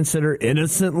they would consider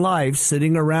innocent life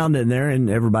sitting around in there, and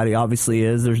everybody obviously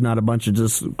is. There's not a bunch of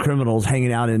just criminals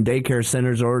hanging out in daycare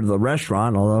centers or the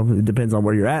restaurant, although it depends on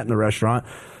where you're at in the restaurant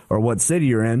or what city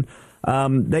you're in.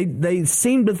 They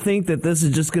seem to think that this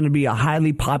is just going to be a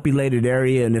highly populated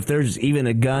area, and if there's even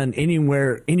a gun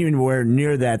anywhere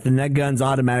near that, then that gun's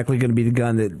automatically going to be the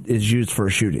gun that is used for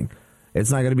a shooting. It's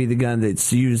not going to be the gun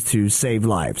that's used to save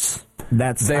lives.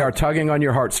 They are tugging on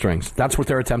your heartstrings. That's what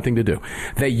they're attempting to do.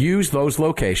 They use those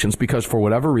locations because, for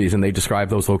whatever reason, they describe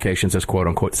those locations as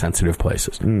quote-unquote sensitive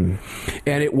places. And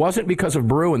it wasn't because of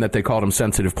Bruen that they called them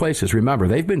sensitive places. Remember,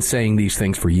 they've been saying these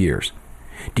things for years.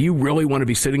 Do you really want to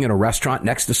be sitting in a restaurant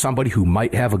next to somebody who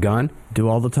might have a gun? Do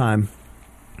all the time.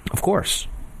 Of course.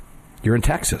 You're in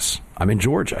Texas. I'm in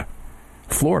Georgia.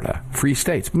 Florida. Free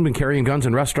states. We've been carrying guns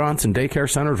in restaurants and daycare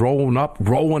centers, rolling up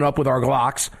with our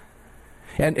Glocks.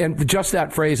 And just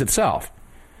that phrase itself,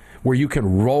 where you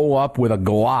can roll up with a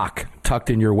Glock tucked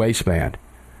in your waistband.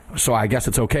 So I guess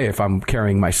it's okay if I'm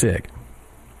carrying my SIG.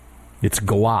 It's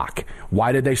Glock.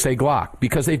 Why did they say Glock?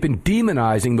 Because they've been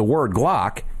demonizing the word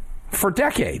Glock for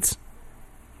decades.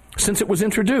 Since it was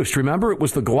introduced. Remember, it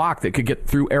was the Glock that could get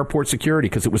through airport security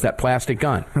because it was that plastic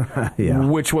gun,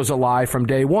 which was a lie from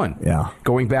day one,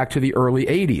 going back to the early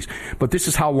 80s. But this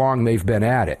is how long they've been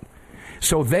at it.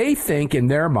 So they think in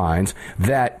their minds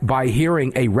that by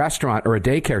hearing a restaurant or a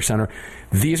daycare center,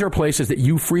 these are places that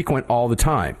you frequent all the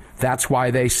time. That's why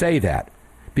they say that.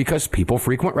 Because people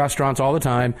frequent restaurants all the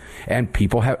time, and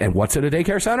and what's at a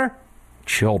daycare center?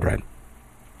 Children.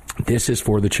 This is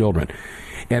for the children.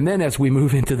 And then as we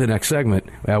move into the next segment,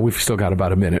 we've still got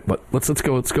about a minute, but let's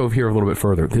go here a little bit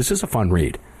further. This is a fun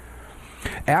read.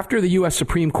 After the U.S.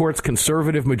 Supreme Court's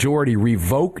conservative majority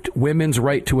revoked women's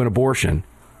right to an abortion,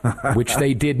 which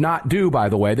they did not do, by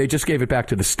the way. They just gave it back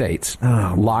to the states.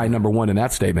 Lie number one in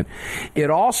that statement. It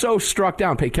also struck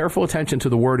down, pay careful attention to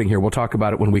the wording here. We'll talk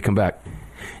about it when we come back.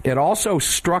 It also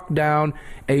struck down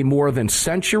a more than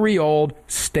century-old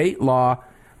state law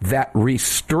that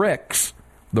restricts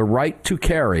the right to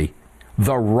carry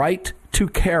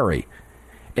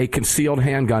a concealed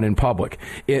handgun in public.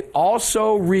 It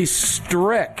also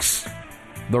restricts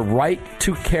the right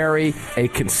to carry a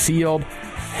concealed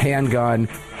handgun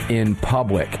in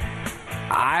public.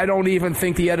 I don't even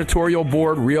think the editorial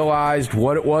board realized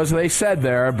what it was they said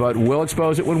there, but we'll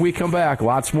expose it when we come back.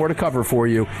 Lots more to cover for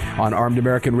you on Armed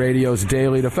American Radio's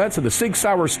Daily Defense of the Sig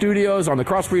Sauer Studios on the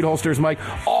Crossbreed Holsters mic,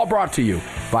 all brought to you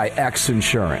by X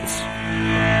Insurance.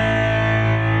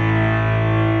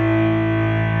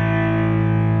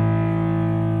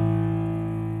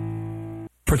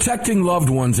 Protecting loved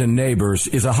ones and neighbors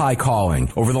is a high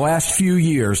calling. Over the last few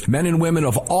years, men and women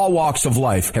of all walks of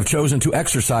life have chosen to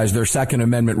exercise their Second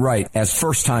Amendment right as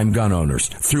first-time gun owners.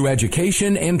 Through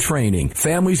education and training,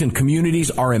 families and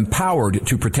communities are empowered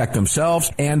to protect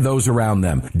themselves and those around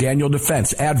them. Daniel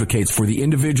Defense advocates for the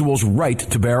individual's right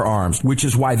to bear arms, which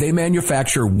is why they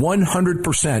manufacture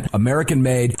 100%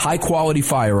 American-made, high-quality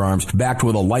firearms backed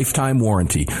with a lifetime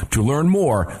warranty. To learn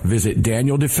more, visit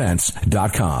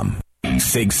DanielDefense.com.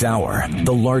 Sig Sauer,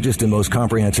 the largest and most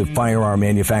comprehensive firearm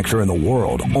manufacturer in the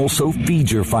world, also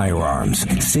feeds your firearms.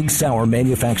 Sig Sauer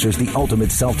manufactures the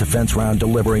ultimate self-defense round,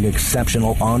 delivering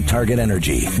exceptional on-target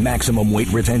energy, maximum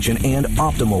weight retention, and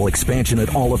optimal expansion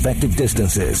at all effective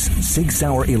distances. Sig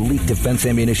Sauer Elite Defense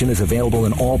ammunition is available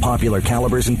in all popular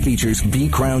calibers and features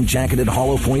V-Crown jacketed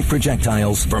hollow point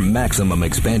projectiles for maximum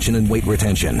expansion and weight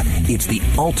retention. It's the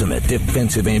ultimate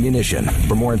defensive ammunition.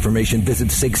 For more information, visit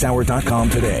SigSauer.com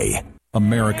today.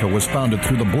 America was founded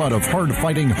through the blood of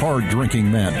hard-fighting,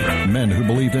 hard-drinking men. Men who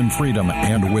believed in freedom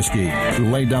and whiskey, who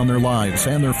laid down their lives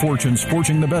and their fortunes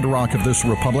forging the bedrock of this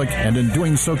republic, and in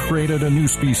doing so created a new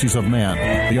species of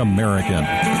man, the American.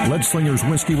 Leadslingers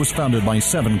Whiskey was founded by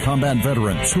 7 combat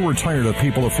veterans who were tired of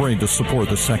people afraid to support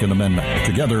the Second Amendment.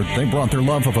 Together, they brought their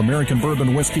love of American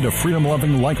bourbon whiskey to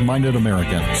freedom-loving, like-minded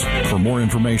Americans. For more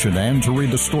information and to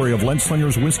read the story of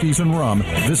Leadslingers Whiskeys and Rum,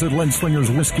 visit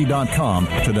leadslingerswhiskey.com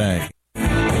today.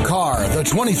 KAR, the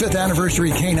 25th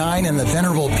anniversary K9 and the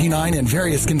venerable P9 in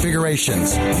various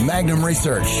configurations. Magnum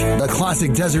Research, the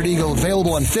classic Desert Eagle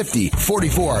available in 50,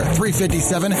 44,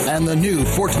 357, and the new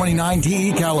 429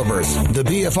 TE calibers. The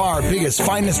BFR biggest,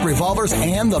 finest revolvers,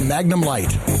 and the Magnum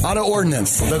Light. Auto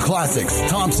Ordnance, the classics.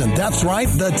 Thompson, that's right,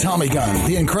 the Tommy gun,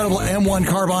 the incredible M1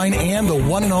 carbine, and the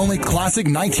one and only classic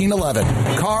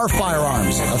 1911. KAR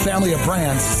Firearms, a family of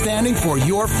brands standing for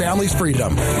your family's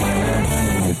freedom.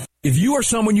 If you or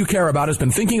someone you care about has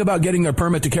been thinking about getting their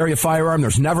permit to carry a firearm,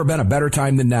 there's never been a better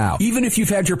time than now. Even if you've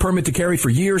had your permit to carry for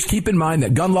years, keep in mind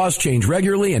that gun laws change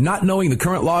regularly, and not knowing the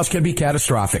current laws can be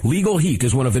catastrophic. Legal Heat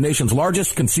is one of the nation's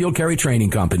largest concealed carry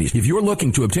training companies. If you're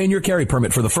looking to obtain your carry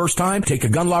permit for the first time, take a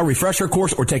gun law refresher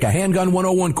course or take a handgun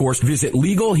 101 course, visit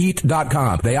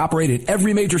LegalHeat.com. They operate in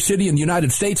every major city in the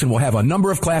United States and will have a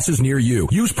number of classes near you.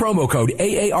 Use promo code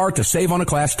AAR to save on a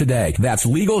class today. That's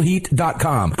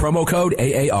LegalHeat.com. Promo code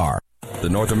AAR. The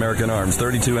North American Arms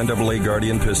 32 NAA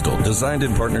Guardian pistol, designed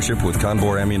in partnership with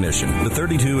Conbor Ammunition. The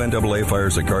 32 NAA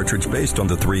fires a cartridge based on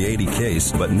the .380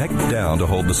 case, but neck down to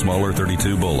hold the smaller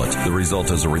 .32 bullet. The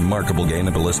result is a remarkable gain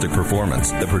in ballistic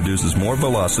performance that produces more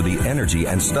velocity, energy,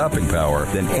 and stopping power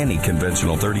than any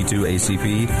conventional .32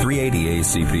 ACP, .380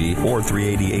 ACP, or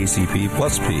 .380 ACP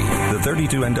plus P. The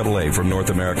 32 NAA from North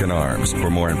American Arms. For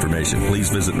more information, please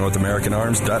visit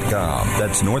NorthAmericanArms.com.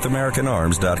 That's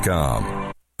NorthAmericanArms.com.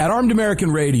 At Armed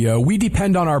American Radio, we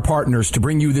depend on our partners to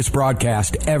bring you this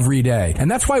broadcast every day.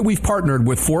 And that's why we've partnered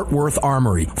with Fort Worth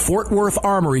Armory. Fort Worth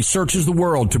Armory searches the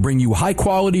world to bring you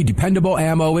high-quality, dependable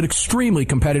ammo at extremely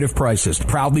competitive prices.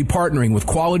 Proudly partnering with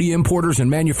quality importers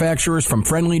and manufacturers from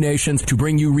friendly nations to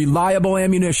bring you reliable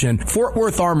ammunition, Fort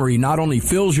Worth Armory not only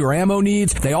fills your ammo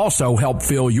needs, they also help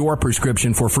fill your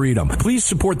prescription for freedom. Please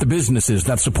support the businesses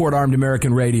that support Armed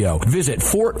American Radio. Visit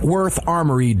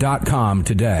FortWorthArmory.com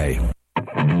today.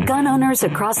 Gun owners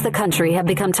across the country have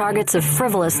become targets of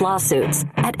frivolous lawsuits.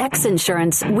 At X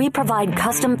Insurance, we provide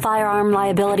custom firearm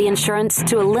liability insurance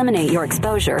to eliminate your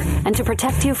exposure and to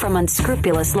protect you from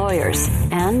unscrupulous lawyers.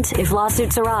 And if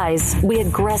lawsuits arise, we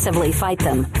aggressively fight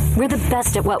them. We're the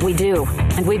best at what we do,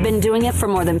 and we've been doing it for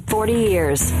more than 40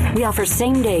 years. We offer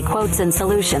same-day quotes and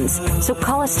solutions. So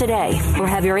call us today or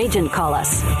have your agent call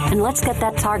us, and let's get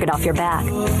that target off your back.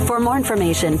 For more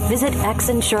information, visit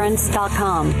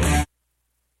xinsurance.com.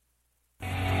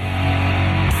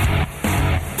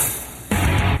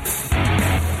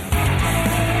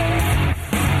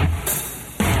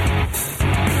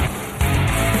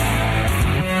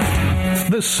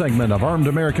 This segment of Armed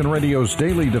American Radio's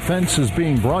Daily Defense is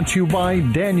being brought to you by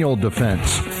Daniel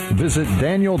Defense. Visit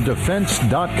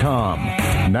DanielDefense.com.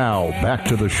 Now, back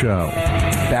to the show.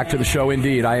 Back to the show,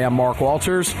 indeed. I am Mark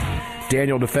Walters.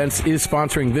 Daniel Defense is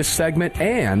sponsoring this segment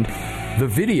and the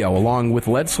video along with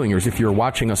Lead Slingers if you're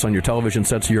watching us on your television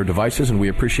sets or your devices, and we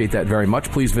appreciate that very much.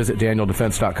 Please visit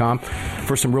DanielDefense.com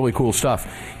for some really cool stuff.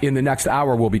 In the next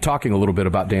hour, we'll be talking a little bit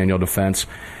about Daniel Defense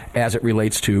as it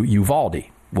relates to Uvalde.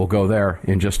 We'll go there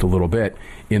in just a little bit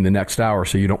in the next hour,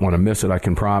 so you don't want to miss it, I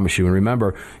can promise you. And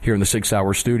remember, here in the 6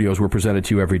 Hour Studios, we're presented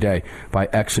to you every day by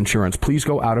X Insurance. Please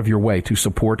go out of your way to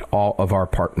support all of our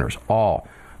partners, all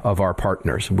of our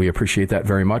partners. We appreciate that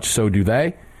very much. So do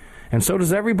they, and so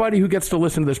does everybody who gets to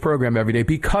listen to this program every day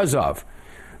because of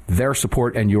their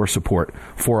support and your support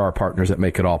for our partners that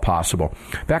make it all possible.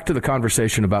 Back to the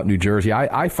conversation about New Jersey.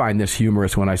 I find this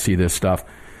humorous when I see this stuff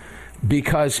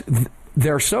because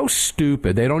they're so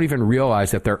stupid, they don't even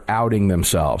realize that they're outing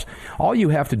themselves. All you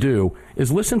have to do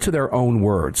is listen to their own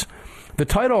words. The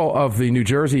title of the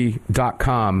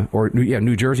NewJersey.com,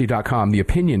 NewJersey.com, the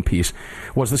opinion piece,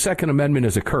 was "The Second Amendment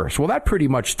is a Curse." Well, that pretty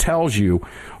much tells you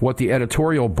what the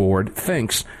editorial board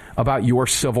thinks about your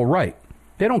civil right.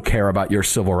 They don't care about your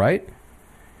civil right.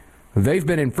 They've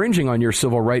been infringing on your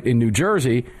civil right in New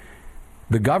Jersey.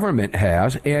 The government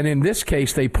has, and in this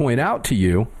case, they point out to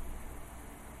you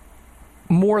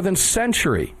more than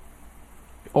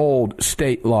century-old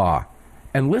state law.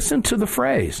 And listen to the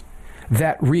phrase,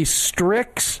 that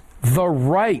restricts the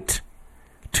right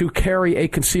to carry a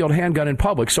concealed handgun in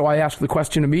public. So I ask the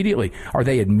question immediately, are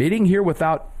they admitting here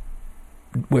without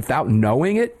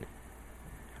knowing it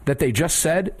that they just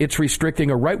said it's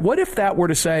restricting a right? What if that were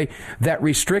to say that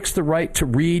restricts the right to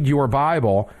read your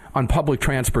Bible on public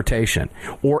transportation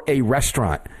or a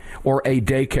restaurant or a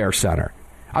daycare center?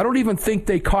 I don't even think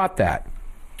they caught that,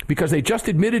 because they just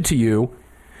admitted to you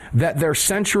that their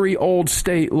century-old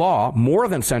state law, more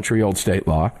than century-old state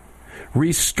law,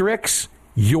 restricts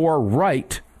your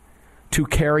right to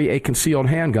carry a concealed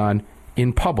handgun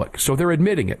in public. So they're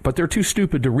admitting it, but they're too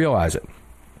stupid to realize it.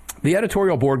 The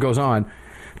editorial board goes on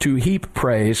to heap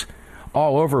praise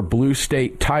all over blue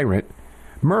state tyrant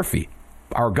Murphy,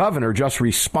 our governor, just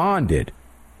responded.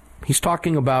 He's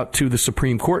talking about to the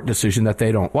Supreme Court decision that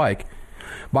they don't like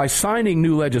by signing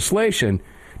new legislation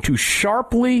to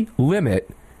sharply limit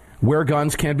where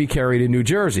guns can be carried in New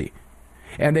Jersey.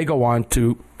 And they go on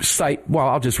to cite, well,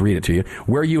 I'll just read it to you.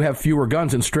 Where you have fewer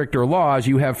guns and stricter laws,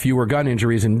 you have fewer gun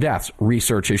injuries and deaths,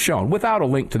 research has shown. Without a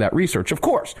link to that research, of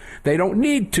course. They don't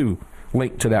need to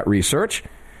link to that research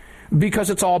because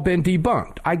it's all been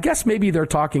debunked. I guess maybe they're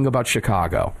talking about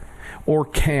Chicago or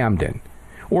Camden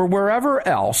or wherever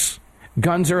else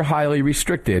guns are highly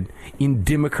restricted in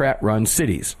Democrat-run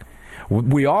cities.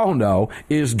 We all know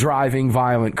is driving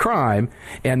violent crime,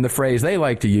 and the phrase they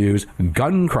like to use,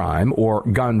 gun crime or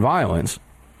gun violence,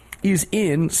 is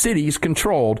in cities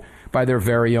controlled by their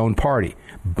very own party.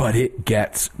 But it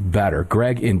gets better.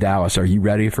 Greg in Dallas, are you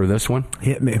ready for this one?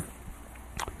 Hit me.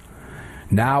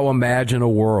 Now imagine a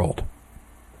world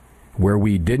where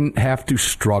we didn't have to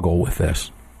struggle with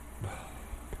this.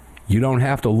 You don't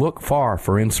have to look far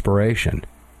for inspiration.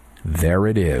 There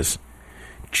it is.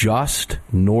 Just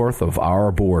north of our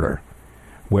border,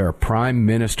 where Prime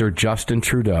Minister Justin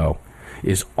Trudeau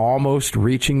is almost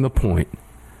reaching the point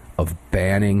of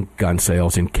banning gun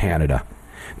sales in Canada.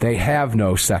 They have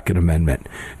no Second Amendment,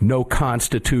 no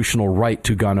constitutional right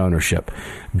to gun ownership.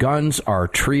 Guns are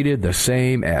treated the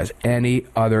same as any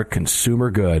other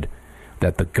consumer good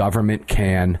that the government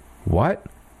can, what?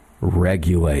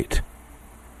 Regulate.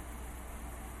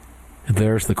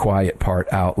 There's the quiet part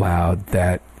out loud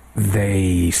that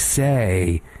they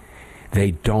say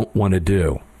they don't want to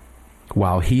do,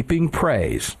 while heaping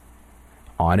praise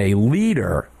on a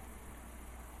leader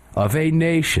of a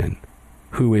nation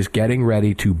who is getting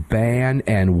ready to ban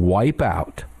and wipe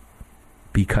out,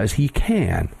 because he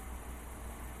can,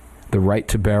 the right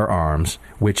to bear arms,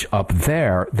 which up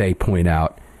there, they point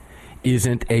out,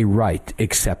 isn't a right,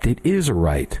 except it is a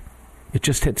right.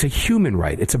 It's a human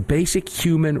right. It's a basic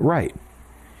human right.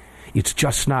 It's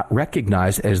just not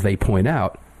recognized, as they point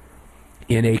out,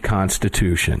 in a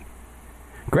constitution.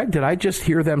 Greg, did I just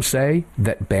hear them say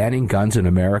that banning guns in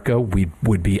America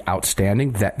would be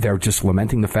outstanding, that they're just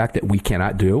lamenting the fact that we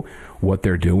cannot do what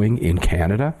they're doing in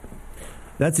Canada?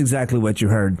 That's exactly what you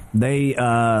heard. They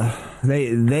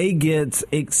get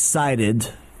excited,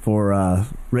 for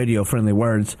radio-friendly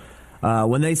words,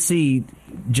 when they see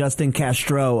Justin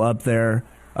Castro up there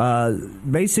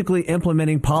basically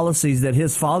implementing policies that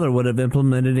his father would have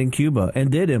implemented in Cuba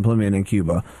and did implement in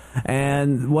Cuba.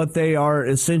 And what they are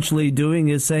essentially doing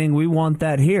is saying, we want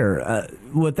that here,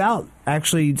 without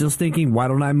actually just thinking, why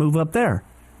don't I move up there?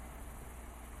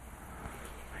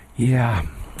 Yeah,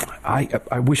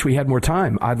 I wish we had more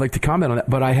time. I'd like to comment on that,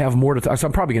 but I have more to talk. So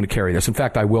I'm probably going to carry this. In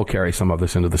fact, I will carry some of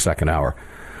this into the second hour.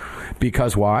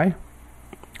 Because why?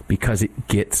 Because it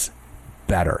gets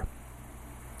better.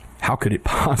 How could it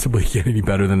possibly get any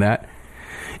better than that?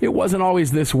 It wasn't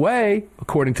always this way,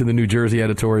 according to the New Jersey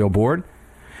editorial board.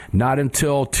 Not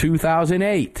until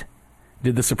 2008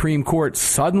 did the Supreme Court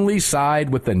suddenly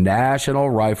side with the National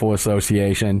Rifle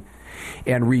Association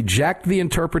and reject the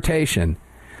interpretation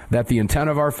that the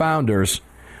intent of our founders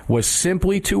was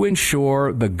simply to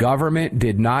ensure the government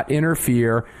did not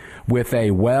interfere with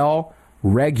a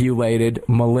well-regulated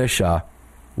militia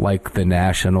like the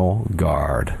National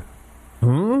Guard.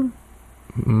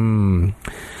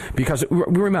 Because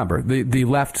remember, the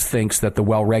left thinks that the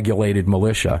well-regulated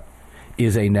militia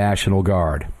is a National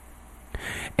Guard.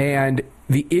 And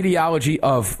the ideology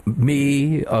of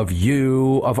me, of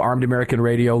you, of Armed American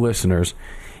Radio listeners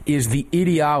is the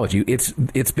ideology.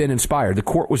 It's been inspired. The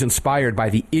court was inspired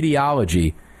by the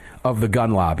ideology of the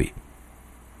gun lobby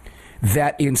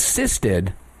that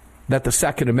insisted that the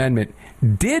Second Amendment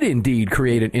did indeed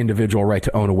create an individual right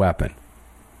to own a weapon.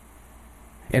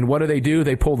 And what do?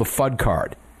 They pull the FUD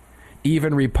card.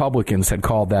 Even Republicans had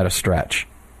called that a stretch.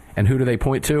 And who do they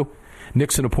point to?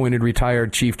 Nixon-appointed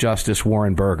retired Chief Justice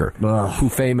Warren Burger, who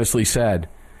famously said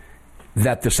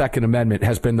that the Second Amendment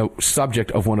has been the subject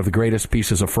of one of the greatest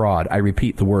pieces of fraud, I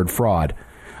repeat the word fraud,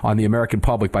 on the American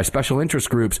public by special interest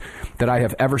groups that I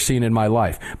have ever seen in my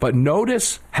life. But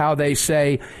notice how they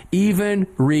say even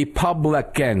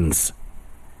Republicans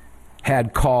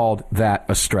had called that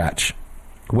a stretch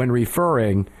when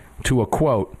referring to a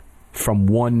quote from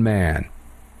one man.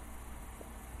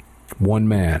 One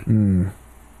man.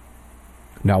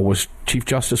 Now, was Chief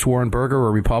Justice Warren Burger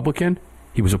a Republican?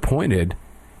 He was appointed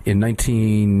in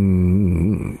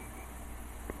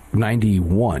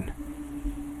 1991.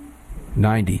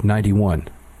 91.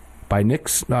 By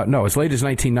Nixon? No, as late as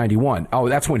 1991. Oh,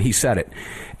 that's when he said it.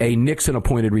 A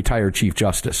Nixon-appointed retired Chief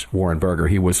Justice, Warren Burger.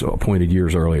 He was appointed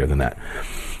years earlier than that.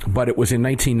 But it was in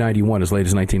 1991, as late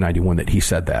as 1991, that he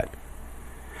said that.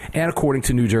 And according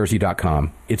to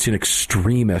NewJersey.com, it's an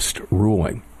extremist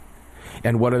ruling.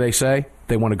 And what do they say?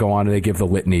 They want to go on and they give the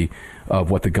litany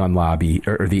of what the gun lobby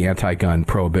or the anti-gun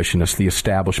prohibitionists, the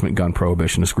establishment gun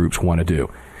prohibitionist groups want to do.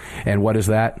 And what is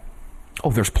that?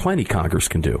 Oh, there's plenty Congress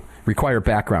can do. Require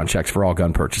background checks for all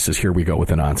gun purchases. Here we go with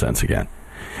the nonsense again.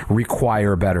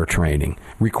 Require better training.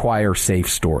 Require safe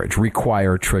storage.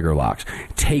 Require trigger locks.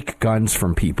 Take guns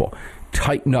from people.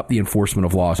 Tighten up the enforcement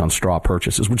of laws on straw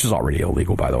purchases, which is already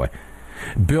illegal, by the way.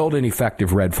 Build an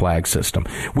effective red flag system,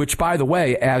 which, by the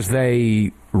way, as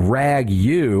they rag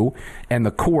you and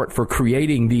the court for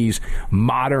creating these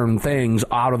modern things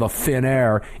out of the thin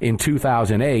air in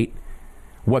 2008,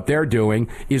 what they're doing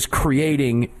is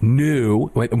creating new,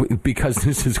 because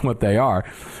this is what they are.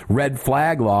 Red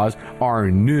flag laws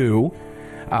are new.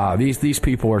 These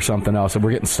people are something else, and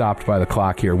we're getting stopped by the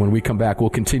clock here. When we come back,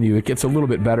 we'll continue. It gets a little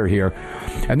bit better here.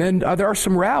 And then there are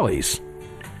some rallies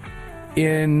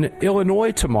in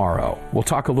Illinois tomorrow. We'll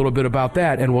talk a little bit about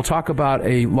that, and we'll talk about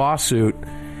a lawsuit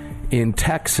in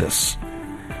Texas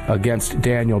against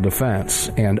Daniel Defense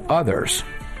and others.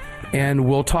 And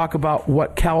we'll talk about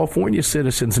what California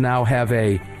citizens now have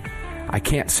I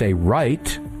can't say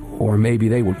right, or maybe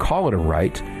they would call it a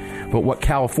right, but what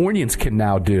Californians can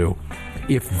now do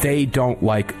if they don't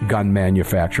like gun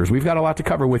manufacturers. We've got a lot to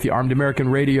cover with you. Armed American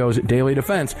Radio's Daily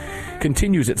Defense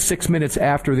continues at 6 minutes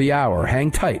after the hour.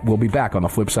 Hang tight. We'll be back on the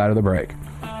flip side of the break.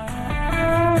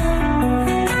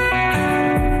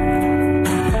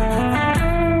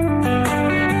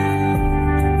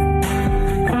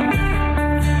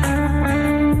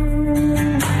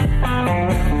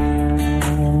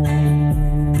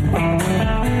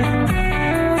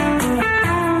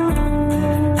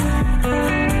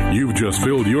 Just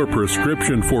filled your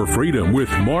prescription for freedom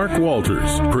with Mark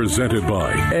Walters, presented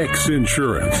by X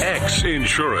Insurance. X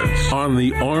Insurance on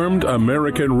the Armed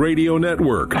American Radio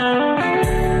Network.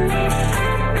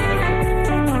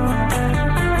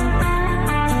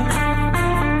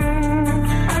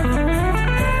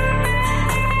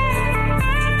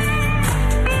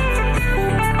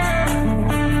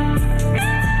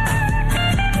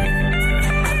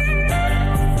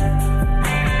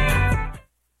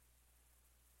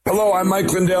 Hello, I'm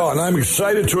Mike Lindell, and I'm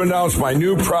excited to announce my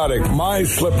new product, My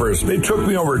Slippers. They took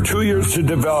me over 2 years to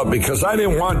develop because I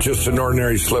didn't want just an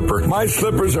ordinary slipper. My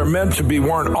slippers are meant to be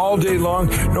worn all day long,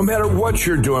 no matter what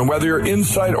you're doing, whether you're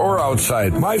inside or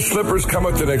outside. My slippers come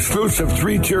with an exclusive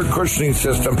 3-tier cushioning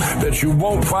system that you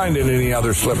won't find in any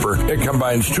other slipper. It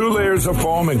combines 2 layers of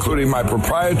foam, including my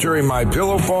proprietary My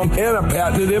Pillow foam and a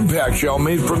patented impact gel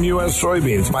made from U.S.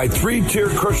 soybeans. My 3-tier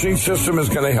cushioning system is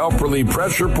going to help relieve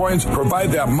pressure points,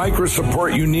 provide that micro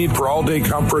support you need for all-day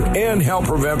comfort, and help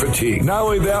prevent fatigue. Not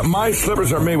only that, my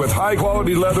slippers are made with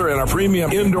high-quality leather and a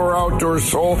premium indoor-outdoor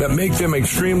sole that make them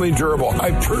extremely durable.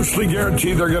 I personally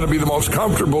guarantee they're going to be the most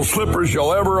comfortable slippers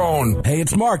you'll ever own. Hey,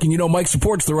 it's Mark, and you know Mike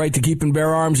supports the right to keep and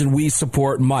bear arms, and we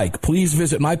support Mike. Please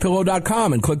visit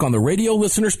MyPillow.com and click on the radio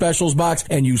listener specials box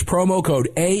and use promo code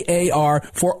AAR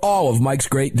for all of Mike's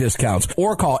great discounts.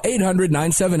 Or call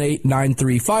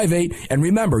 800-978-9358, and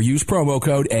remember, use promo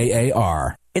code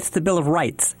AAR. It's the Bill of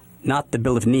Rights, not the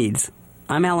Bill of Needs.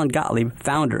 I'm Alan Gottlieb,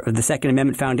 founder of the Second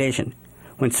Amendment Foundation.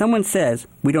 When someone says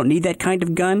we don't need that kind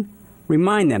of gun,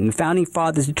 remind them the Founding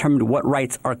Fathers determined what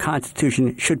rights our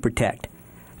Constitution should protect.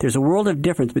 There's a world of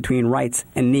difference between rights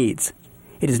and needs.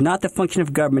 It is not the function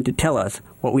of government to tell us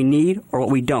what we need or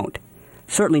what we don't.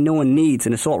 Certainly no one needs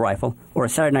an assault rifle or a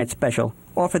Saturday night special,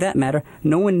 or for that matter,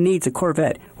 no one needs a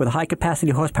Corvette with a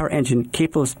high-capacity horsepower engine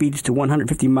capable of speeds to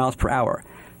 150 miles per hour.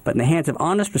 But in the hands of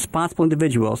honest, responsible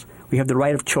individuals, we have the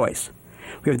right of choice.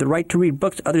 We have the right to read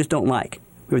books others don't like.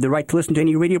 We have the right to listen to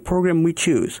any radio program we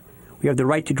choose. We have the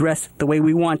right to dress the way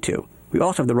we want to. We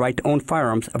also have the right to own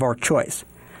firearms of our choice.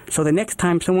 So the next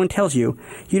time someone tells you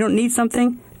you don't need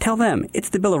something, tell them it's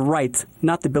the Bill of Rights,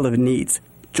 not the Bill of Needs.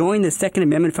 Join the Second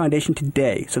Amendment Foundation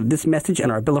today so that this message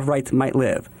and our Bill of Rights might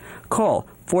live. Call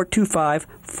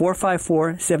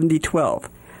 425-454-7012.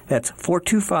 That's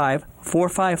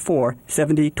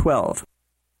 425-454-7012.